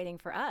he's waiting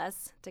for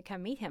us to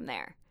come meet him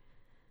there.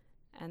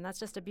 And that's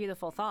just a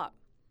beautiful thought.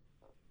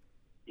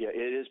 Yeah,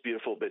 it is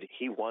beautiful, but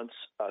he wants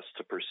us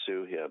to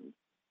pursue him.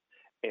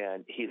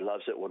 And he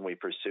loves it when we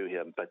pursue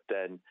him. But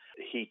then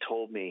he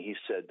told me, he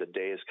said, the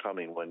day is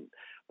coming when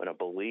a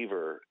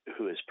believer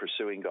who is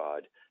pursuing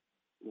God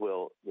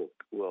will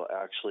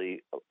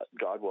actually,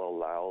 God will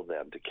allow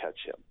them to catch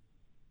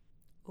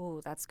him. Ooh,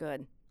 that's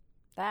good.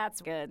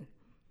 That's good.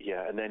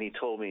 Yeah, and then he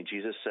told me,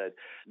 Jesus said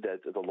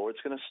that the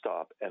Lord's going to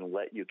stop and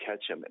let you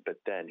catch him, but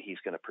then he's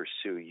going to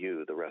pursue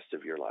you the rest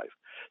of your life.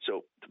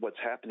 So what's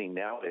happening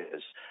now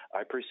is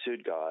I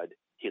pursued God,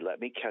 he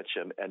let me catch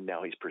him, and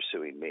now he's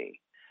pursuing me.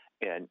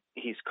 And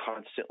he's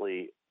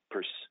constantly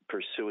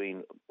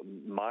pursuing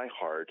my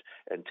heart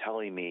and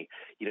telling me,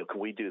 can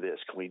we do this?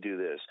 Can we do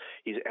this?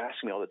 He's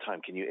asking me all the time,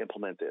 can you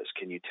implement this?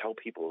 Can you tell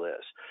people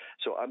this?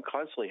 So I'm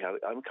constantly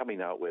I'm coming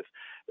out with,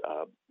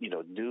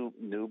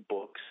 new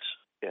books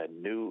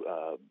and new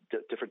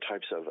different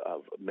types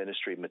of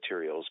ministry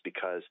materials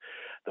because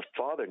the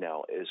Father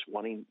now is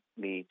wanting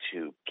me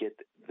to get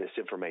this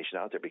information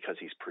out there because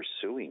he's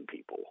pursuing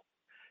people.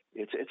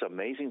 It's an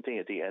amazing thing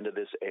at the end of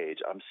this age.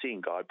 I'm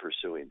seeing God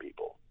pursuing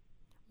people.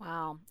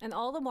 Wow. And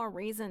all the more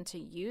reason to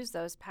use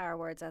those power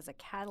words as a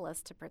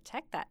catalyst to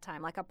protect that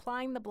time, like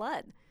applying the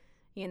blood,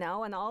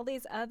 and all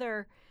these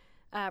other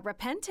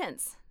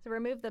repentance to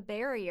remove the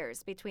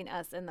barriers between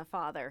us and the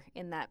Father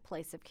in that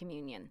place of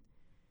communion.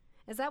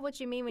 Is that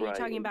what you mean when you're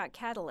talking about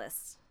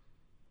catalysts?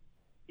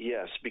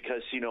 Yes,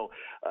 because,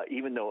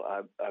 even though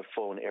I've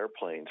flown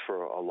airplanes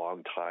for a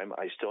long time,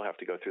 I still have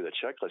to go through the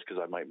checklist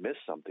because I might miss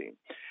something.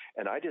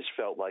 And I just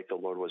felt like the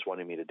Lord was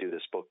wanting me to do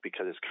this book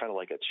because it's kind of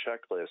like a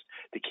checklist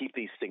to keep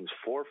these things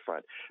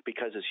forefront.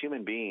 Because as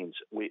human beings,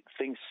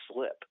 things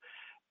slip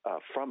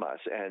from us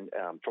and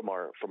from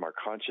our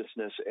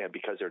consciousness, and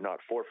because they're not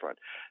forefront.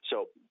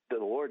 So the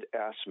Lord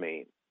asked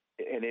me,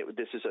 and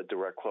this is a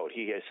direct quote.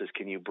 He says,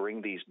 "Can you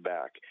bring these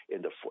back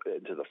into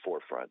the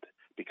forefront?"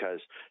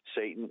 Because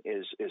Satan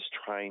is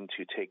trying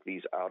to take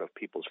these out of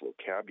people's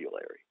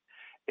vocabulary,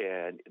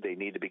 and they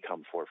need to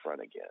become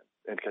forefront again.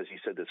 And because he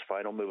said this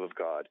final move of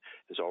God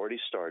has already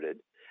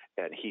started,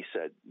 And he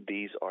said,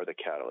 these are the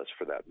catalysts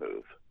for that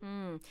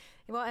move.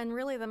 Well, and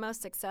really the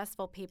most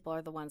successful people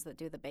are the ones that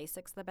do the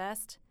basics the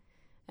best.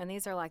 And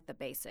these are like the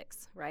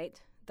basics,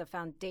 right? The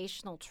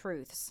foundational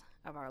truths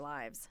of our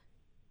lives.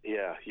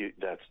 Yeah,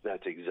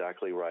 that's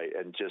exactly right.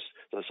 And just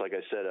like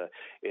I said,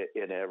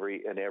 in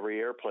every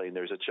airplane,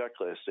 there's a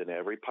checklist. And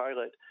every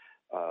pilot,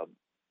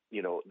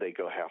 they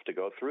have to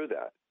go through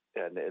that,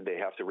 and they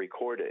have to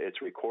record it.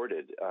 It's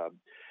recorded.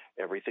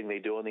 Everything they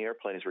do on the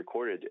airplane is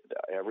recorded.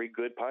 Every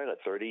good pilot,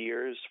 30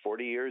 years,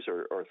 40 years,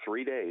 or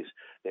 3 days,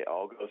 they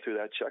all go through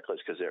that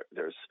checklist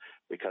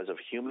because of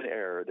human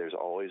error, there's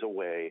always a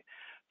way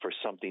for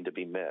something to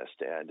be missed,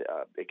 and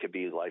it could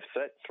be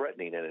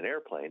life-threatening in an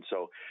airplane.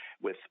 So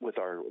with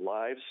our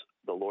lives,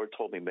 the Lord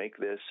told me, make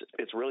this.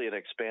 It's really an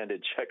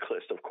expanded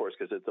checklist, of course,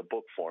 because it's a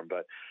book form,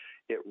 but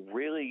it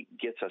really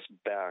gets us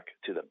back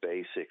to the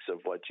basics of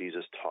what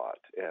Jesus taught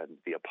and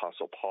the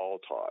Apostle Paul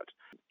taught.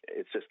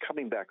 It's just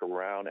coming back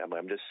around, and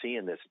I'm just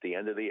seeing this at the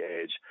end of the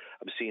age.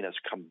 I'm seeing us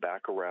come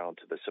back around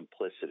to the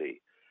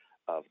simplicity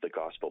of the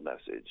gospel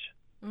message.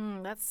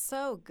 That's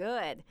so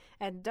good.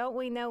 And don't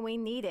we know we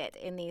need it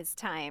in these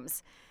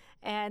times?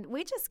 And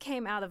we just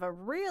came out of a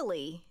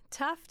really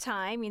tough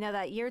time,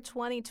 that year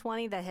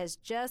 2020 that has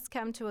just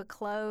come to a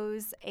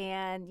close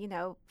and,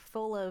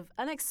 full of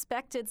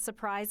unexpected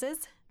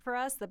surprises for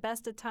us, the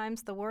best of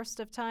times, the worst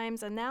of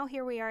times. And now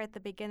here we are at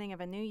the beginning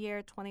of a new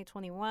year,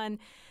 2021,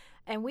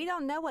 and we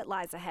don't know what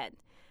lies ahead.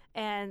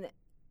 And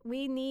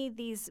we need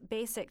these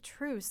basic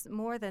truths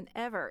more than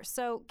ever.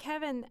 So,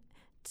 Kevin,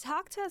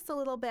 talk to us a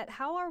little bit.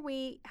 How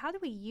do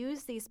we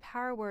use these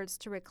power words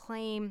to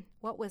reclaim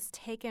what was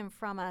taken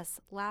from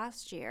us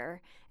last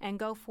year and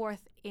go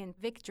forth in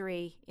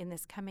victory in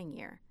this coming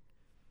year?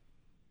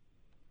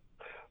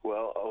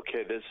 Well,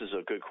 okay, this is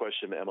a good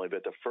question, Emily,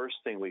 but the first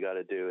thing we got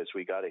to do is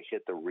we got to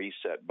hit the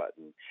reset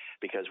button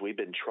because we've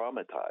been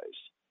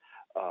traumatized.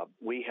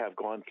 We have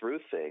gone through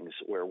things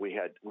where we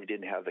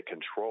didn't have the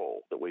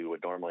control that we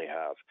would normally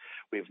have.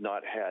 We've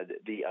not had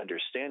the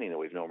understanding that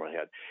we've normally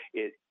had.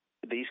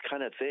 These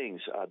kind of things,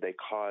 they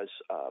cause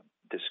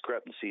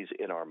discrepancies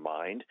in our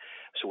mind.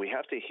 So we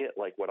have to hit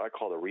like what I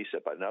call the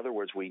reset button. In other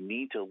words, we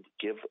need to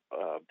give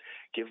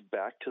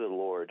back to the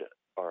Lord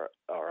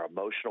our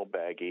emotional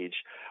baggage,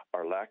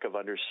 our lack of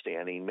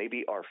understanding,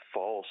 maybe our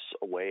false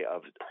way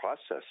of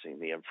processing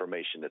the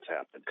information that's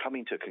happened,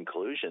 coming to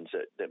conclusions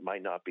that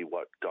might not be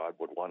what God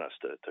would want us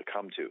to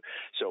come to.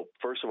 So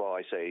first of all,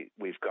 I say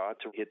we've got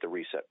to hit the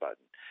reset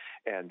button.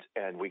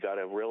 And we got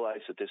to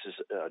realize that this is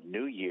a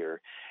new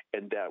year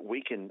and that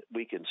we can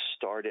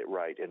start it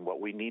right. And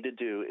what we need to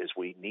do is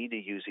we need to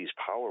use these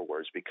power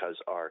words because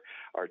our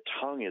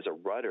tongue is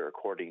a rudder,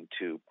 according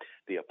to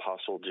the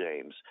Apostle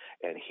James.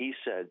 And he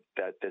said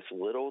that this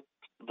little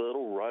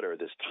rudder,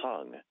 this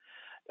tongue,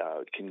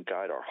 can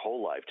guide our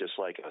whole life, just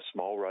like a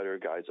small rudder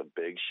guides a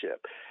big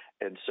ship.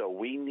 And so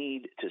we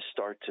need to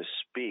start to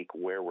speak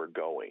where we're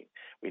going.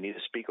 We need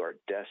to speak our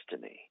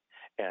destiny.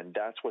 And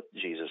that's what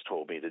Jesus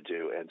told me to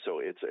do. And so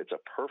it's a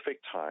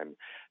perfect time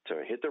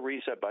to hit the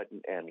reset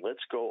button and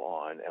let's go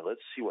on and let's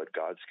see what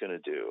God's going to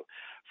do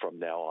from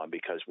now on,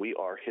 because we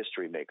are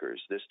history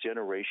makers. This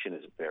generation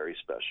is very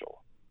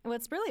special. Well,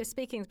 it's really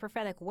speaking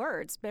prophetic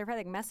words,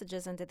 prophetic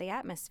messages into the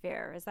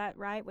atmosphere. Is that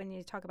right when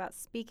you talk about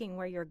speaking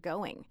where you're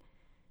going,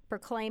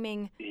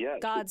 proclaiming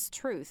God's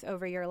truth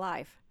over your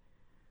life?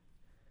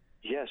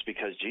 Yes,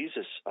 because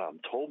Jesus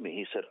told me,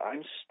 he said,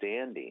 I'm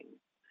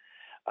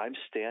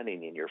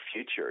standing in your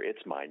future.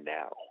 It's mine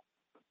now.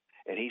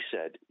 And he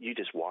said, you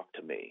just walk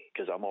to me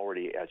because I'm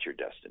already at your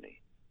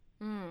destiny.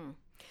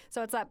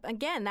 So it's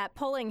that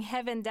pulling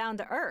heaven down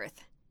to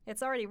earth.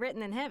 It's already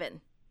written in heaven.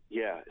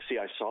 Yeah. See,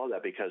 I saw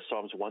that because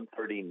Psalms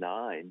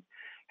 139,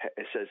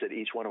 it says that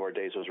each one of our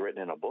days was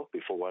written in a book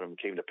before one of them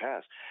came to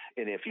pass.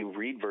 And if you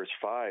read verse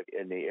 5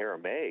 in the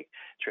Aramaic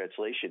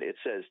translation, it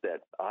says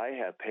that I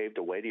have paved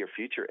a way to your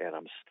future and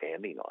I'm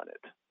standing on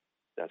it.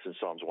 That's in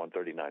Psalms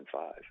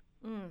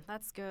 139:5.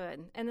 That's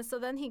good. And so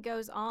then he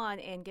goes on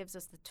and gives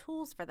us the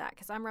tools for that,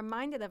 because I'm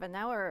reminded of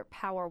another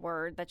power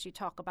word that you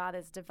talk about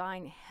is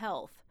divine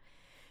health.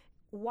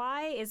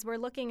 Why is we're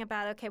looking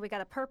about, okay, we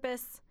got a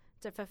purpose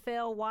to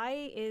fulfill.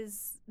 Why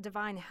is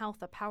divine health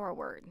a power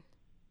word?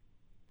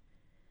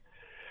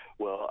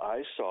 Well,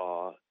 I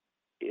saw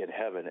in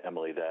heaven,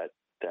 Emily, that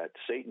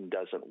Satan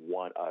doesn't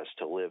want us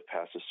to live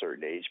past a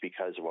certain age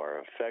because of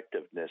our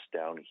effectiveness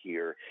down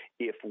here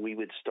if we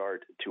would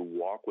start to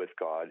walk with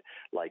God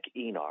like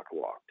Enoch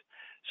walked.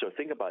 So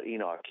think about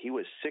Enoch. He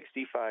was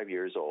 65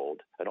 years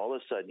old, and all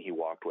of a sudden he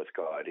walked with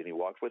God, and he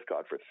walked with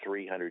God for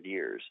 300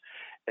 years.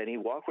 And he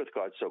walked with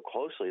God so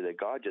closely that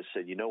God just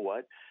said, you know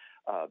what?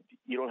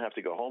 You don't have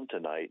to go home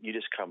tonight. You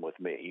just come with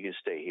me. You can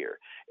stay here.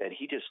 And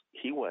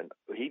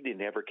he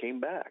never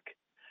came back.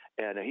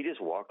 And he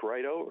just walked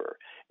right over.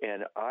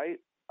 And I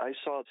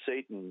saw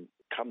Satan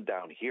come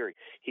down here.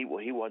 He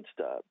wants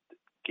to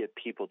get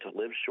people to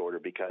live shorter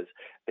because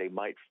they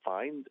might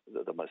find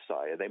the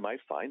Messiah. They might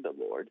find the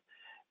Lord.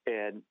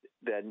 And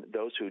then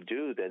those who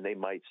do, then they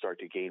might start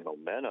to gain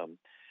momentum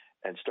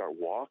and start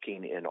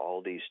walking in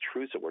all these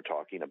truths that we're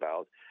talking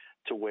about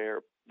to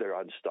where they're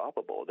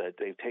unstoppable, that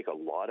they take a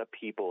lot of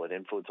people and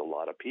influence a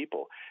lot of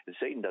people. And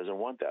Satan doesn't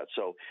want that.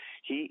 So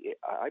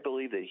I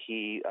believe that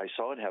I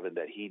saw in heaven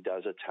that he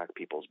does attack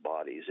people's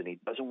bodies, and he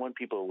doesn't want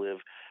people to live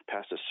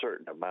past a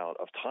certain amount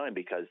of time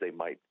because they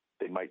might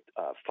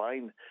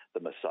find the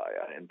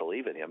Messiah and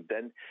believe in him.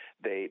 Then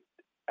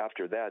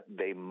after that,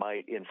 they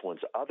might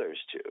influence others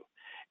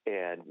too,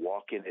 and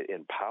walk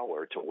in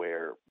power to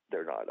where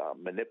they're not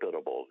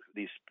manipulatable.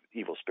 These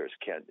evil spirits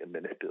can't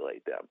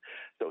manipulate them.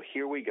 So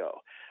here we go.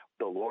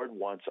 The Lord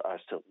wants us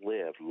to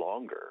live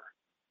longer,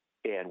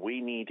 and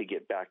we need to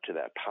get back to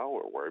that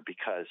power word,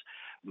 because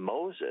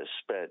Moses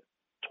spent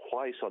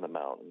twice on the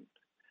mountain,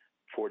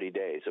 40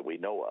 days that we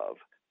know of,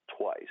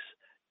 twice.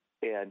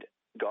 And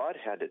God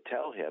had to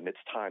tell him it's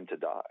time to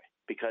die,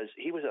 because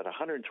he was at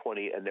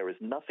 120 and there was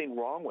nothing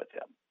wrong with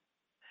him.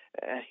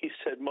 And he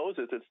said,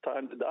 Moses, it's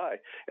time to die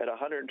at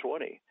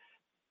 120.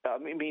 I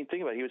mean,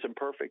 think about it. He was in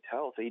perfect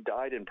health. He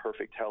died in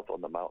perfect health on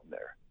the mountain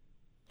there.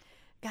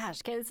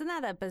 Gosh, isn't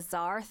that a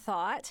bizarre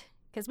thought?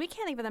 Because we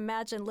can't even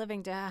imagine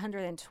living to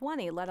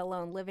 120, let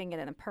alone living it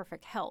in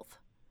perfect health.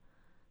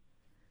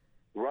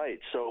 Right.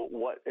 So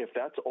what if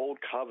that's old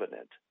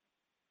covenant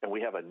and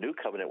we have a new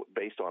covenant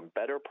based on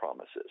better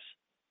promises?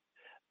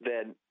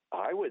 Then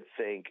I would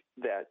think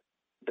that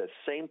the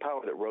same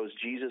power that rose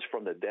Jesus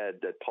from the dead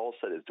that Paul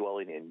said is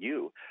dwelling in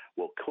you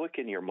will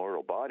quicken your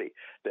mortal body.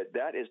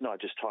 That is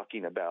not just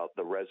talking about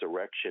the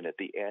resurrection at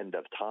the end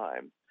of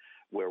time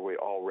where we're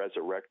all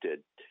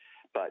resurrected,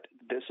 but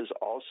this is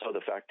also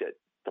the fact that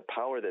the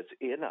power that's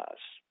in us,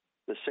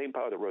 the same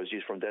power that rose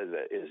Jesus from the dead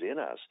that is in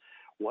us,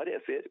 what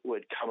if it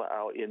would come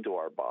out into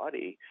our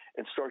body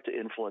and start to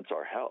influence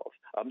our health?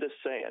 I'm just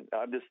saying,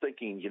 I'm just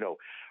thinking,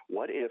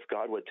 what if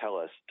God would tell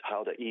us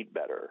how to eat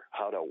better,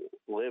 how to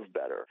live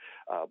better?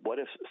 What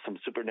if some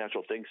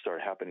supernatural things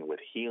start happening with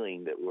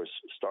healing that was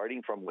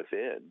starting from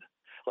within?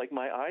 Like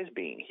my eyes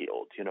being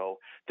healed,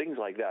 things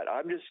like that.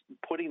 I'm just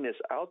putting this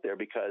out there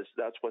because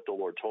that's what the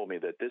Lord told me,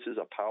 that this is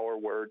a power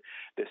word.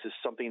 This is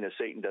something that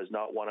Satan does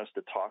not want us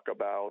to talk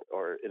about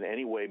or in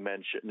any way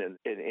mention and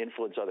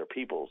influence other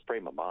people's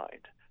frame of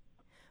mind.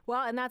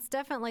 Well, and that's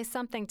definitely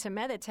something to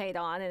meditate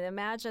on, and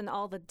imagine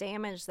all the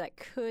damage that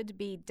could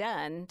be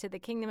done to the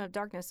kingdom of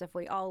darkness if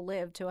we all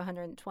lived to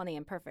 120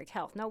 in perfect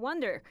health. No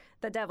wonder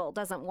the devil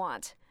doesn't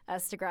want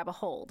us to grab a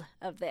hold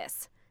of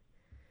this.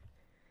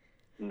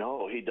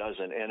 No, he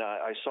doesn't. And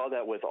I saw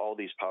that with all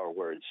these power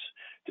words,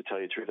 to tell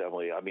you the truth,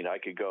 Emily. I mean,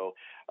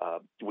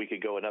 we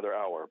could go another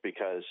hour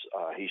because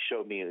he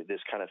showed me this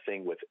kind of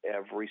thing with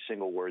every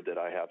single word that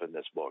I have in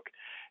this book.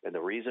 And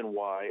the reason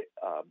why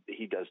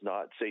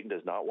Satan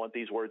does not want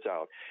these words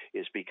out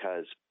is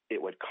because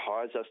it would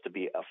cause us to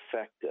be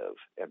effective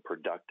and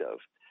productive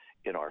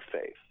in our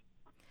faith.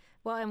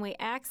 Well, and we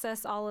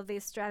access all of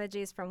these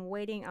strategies from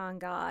waiting on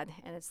God,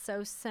 and it's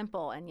so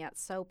simple and yet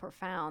so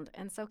profound.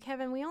 And so,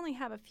 Kevin, we only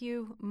have a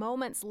few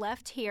moments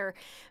left here,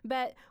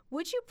 but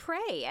would you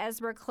pray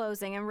as we're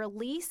closing and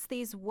release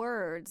these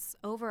words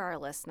over our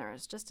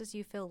listeners, just as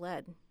you feel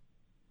led?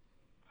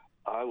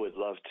 I would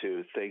love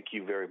to. Thank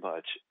you very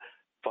much.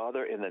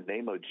 Father, in the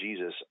name of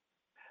Jesus,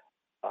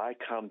 I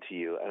come to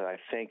you, and I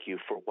thank you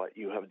for what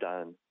you have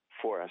done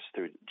for us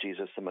through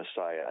Jesus the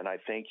Messiah. And I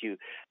thank you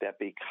that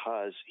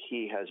because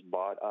he has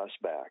bought us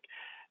back,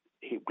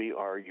 we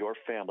are your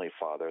family,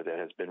 Father, that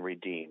has been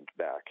redeemed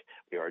back.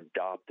 We are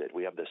adopted.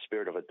 We have the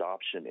spirit of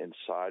adoption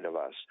inside of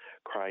us,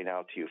 crying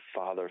out to you,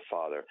 Father,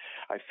 Father.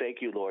 I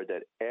thank you, Lord,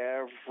 that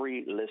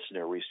every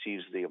listener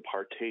receives the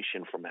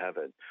impartation from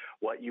heaven.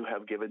 What you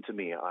have given to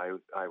me,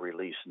 I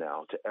release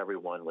now to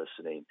everyone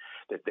listening,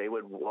 that they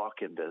would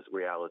walk in this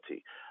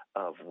reality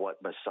of what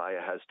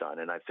Messiah has done.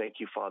 And I thank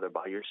you, Father,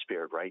 by your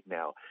Spirit right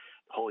now.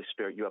 Holy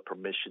Spirit, you have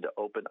permission to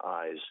open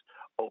eyes,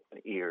 open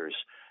ears,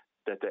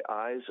 that the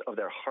eyes of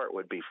their heart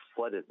would be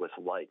flooded with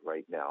light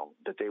right now,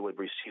 that they would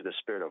receive the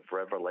spirit of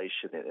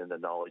revelation and the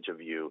knowledge of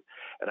you.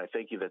 And I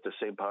thank you that the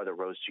same power that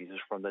rose Jesus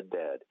from the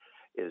dead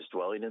is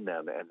dwelling in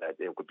them, and that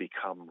it would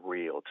become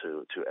real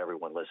to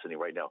everyone listening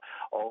right now.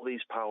 All these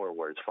power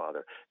words,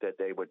 Father, that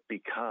they would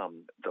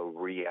become the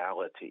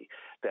reality,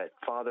 that,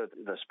 Father,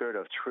 the Spirit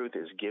of truth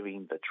is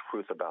giving the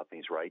truth about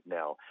these right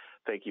now.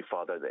 Thank you,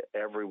 Father, that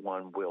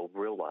everyone will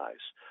realize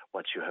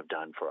what you have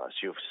done for us.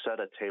 You've set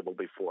a table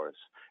before us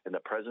in the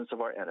presence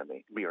of our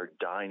enemy. We are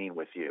dining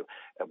with you,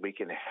 and we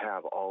can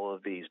have all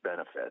of these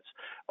benefits.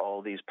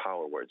 All these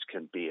power words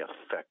can be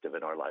effective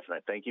in our life. And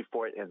I thank you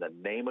for it in the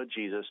name of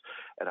Jesus,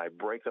 and I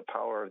break the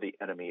power of the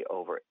enemy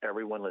over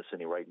everyone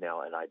listening right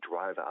now, and I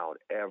drive out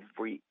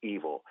every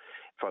evil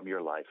from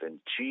your life in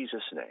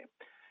Jesus' name.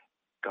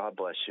 God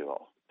bless you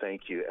all.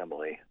 Thank you,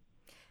 Emily.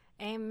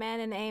 Amen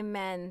and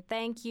amen.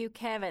 Thank you,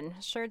 Kevin.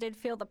 Sure did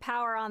feel the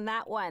power on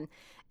that one.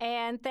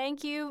 And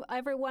thank you,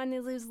 everyone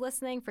who's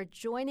listening, for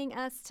joining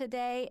us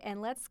today. And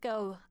let's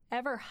go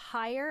ever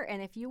higher.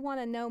 And if you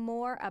want to know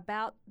more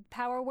about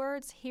Power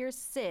Words, here's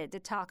Sid to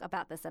talk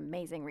about this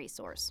amazing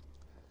resource.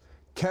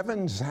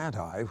 Kevin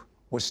Zadai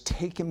was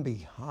taken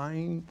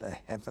behind the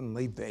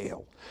heavenly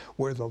veil,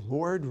 where the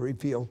Lord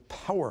revealed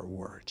power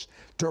words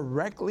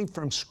directly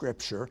from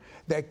Scripture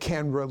that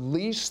can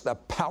release the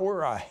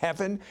power of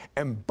heaven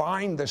and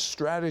bind the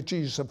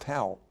strategies of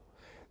hell.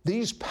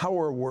 These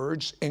power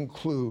words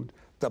include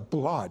the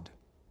blood,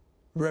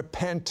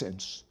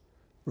 repentance,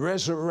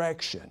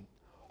 resurrection,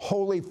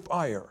 holy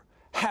fire,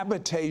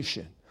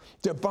 habitation,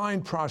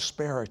 divine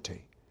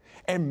prosperity,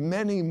 and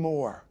many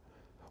more.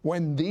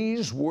 When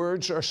these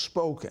words are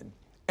spoken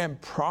and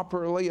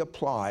properly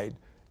applied,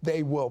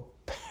 they will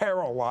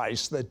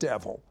paralyze the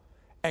devil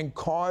and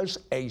cause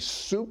a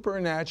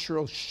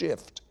supernatural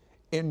shift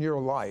in your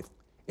life.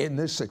 In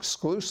this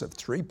exclusive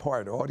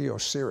 3-part audio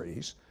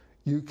series,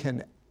 you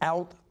can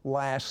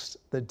outlast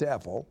the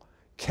devil.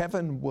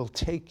 Kevin will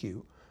take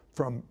you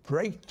from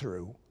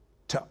breakthrough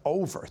to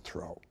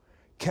overthrow.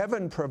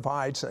 Kevin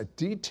provides a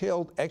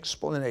detailed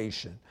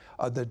explanation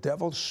of the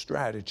devil's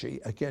strategy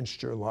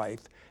against your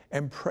life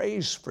and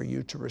prays for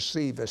you to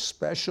receive a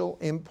special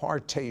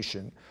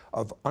impartation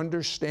of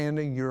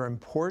understanding your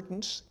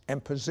importance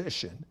and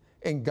position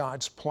in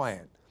God's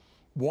plan.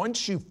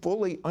 Once you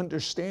fully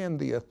understand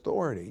the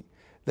authority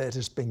that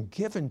has been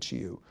given to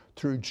you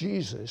through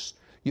Jesus,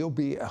 you'll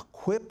be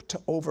equipped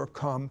to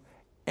overcome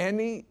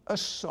any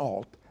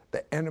assault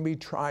the enemy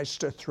tries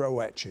to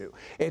throw at you.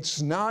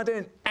 It's not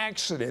an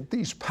accident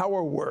these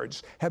power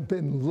words have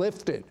been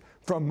lifted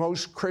from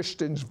most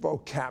Christians'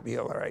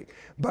 vocabulary,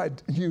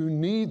 but you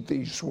need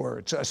these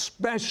words,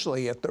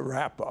 especially at the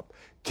wrap-up.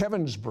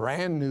 Kevin's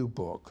brand new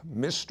book,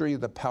 Mystery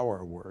of the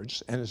Power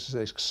Words, and his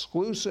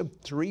exclusive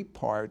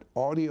 3-part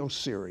audio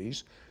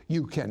series,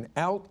 You Can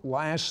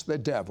Outlast the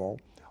Devil,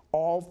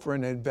 all for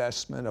an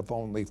investment of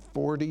only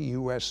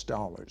 $40 US.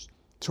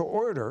 To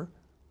order,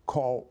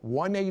 call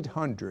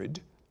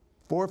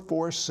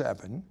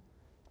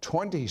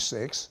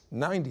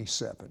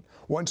 1-800-447-2697.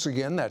 Once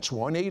again, that's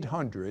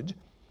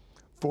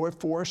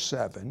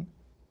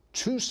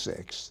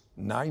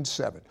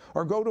 1-800-447-2697.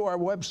 Or go to our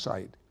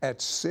website at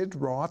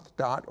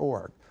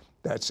sidroth.org.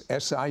 That's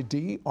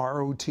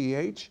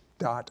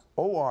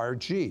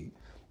SIDROTH.org.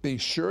 Be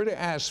sure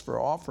to ask for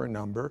offer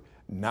number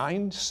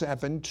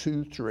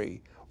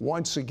 9723.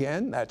 Once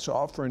again, that's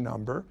offer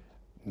number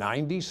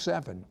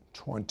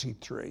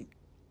 9723.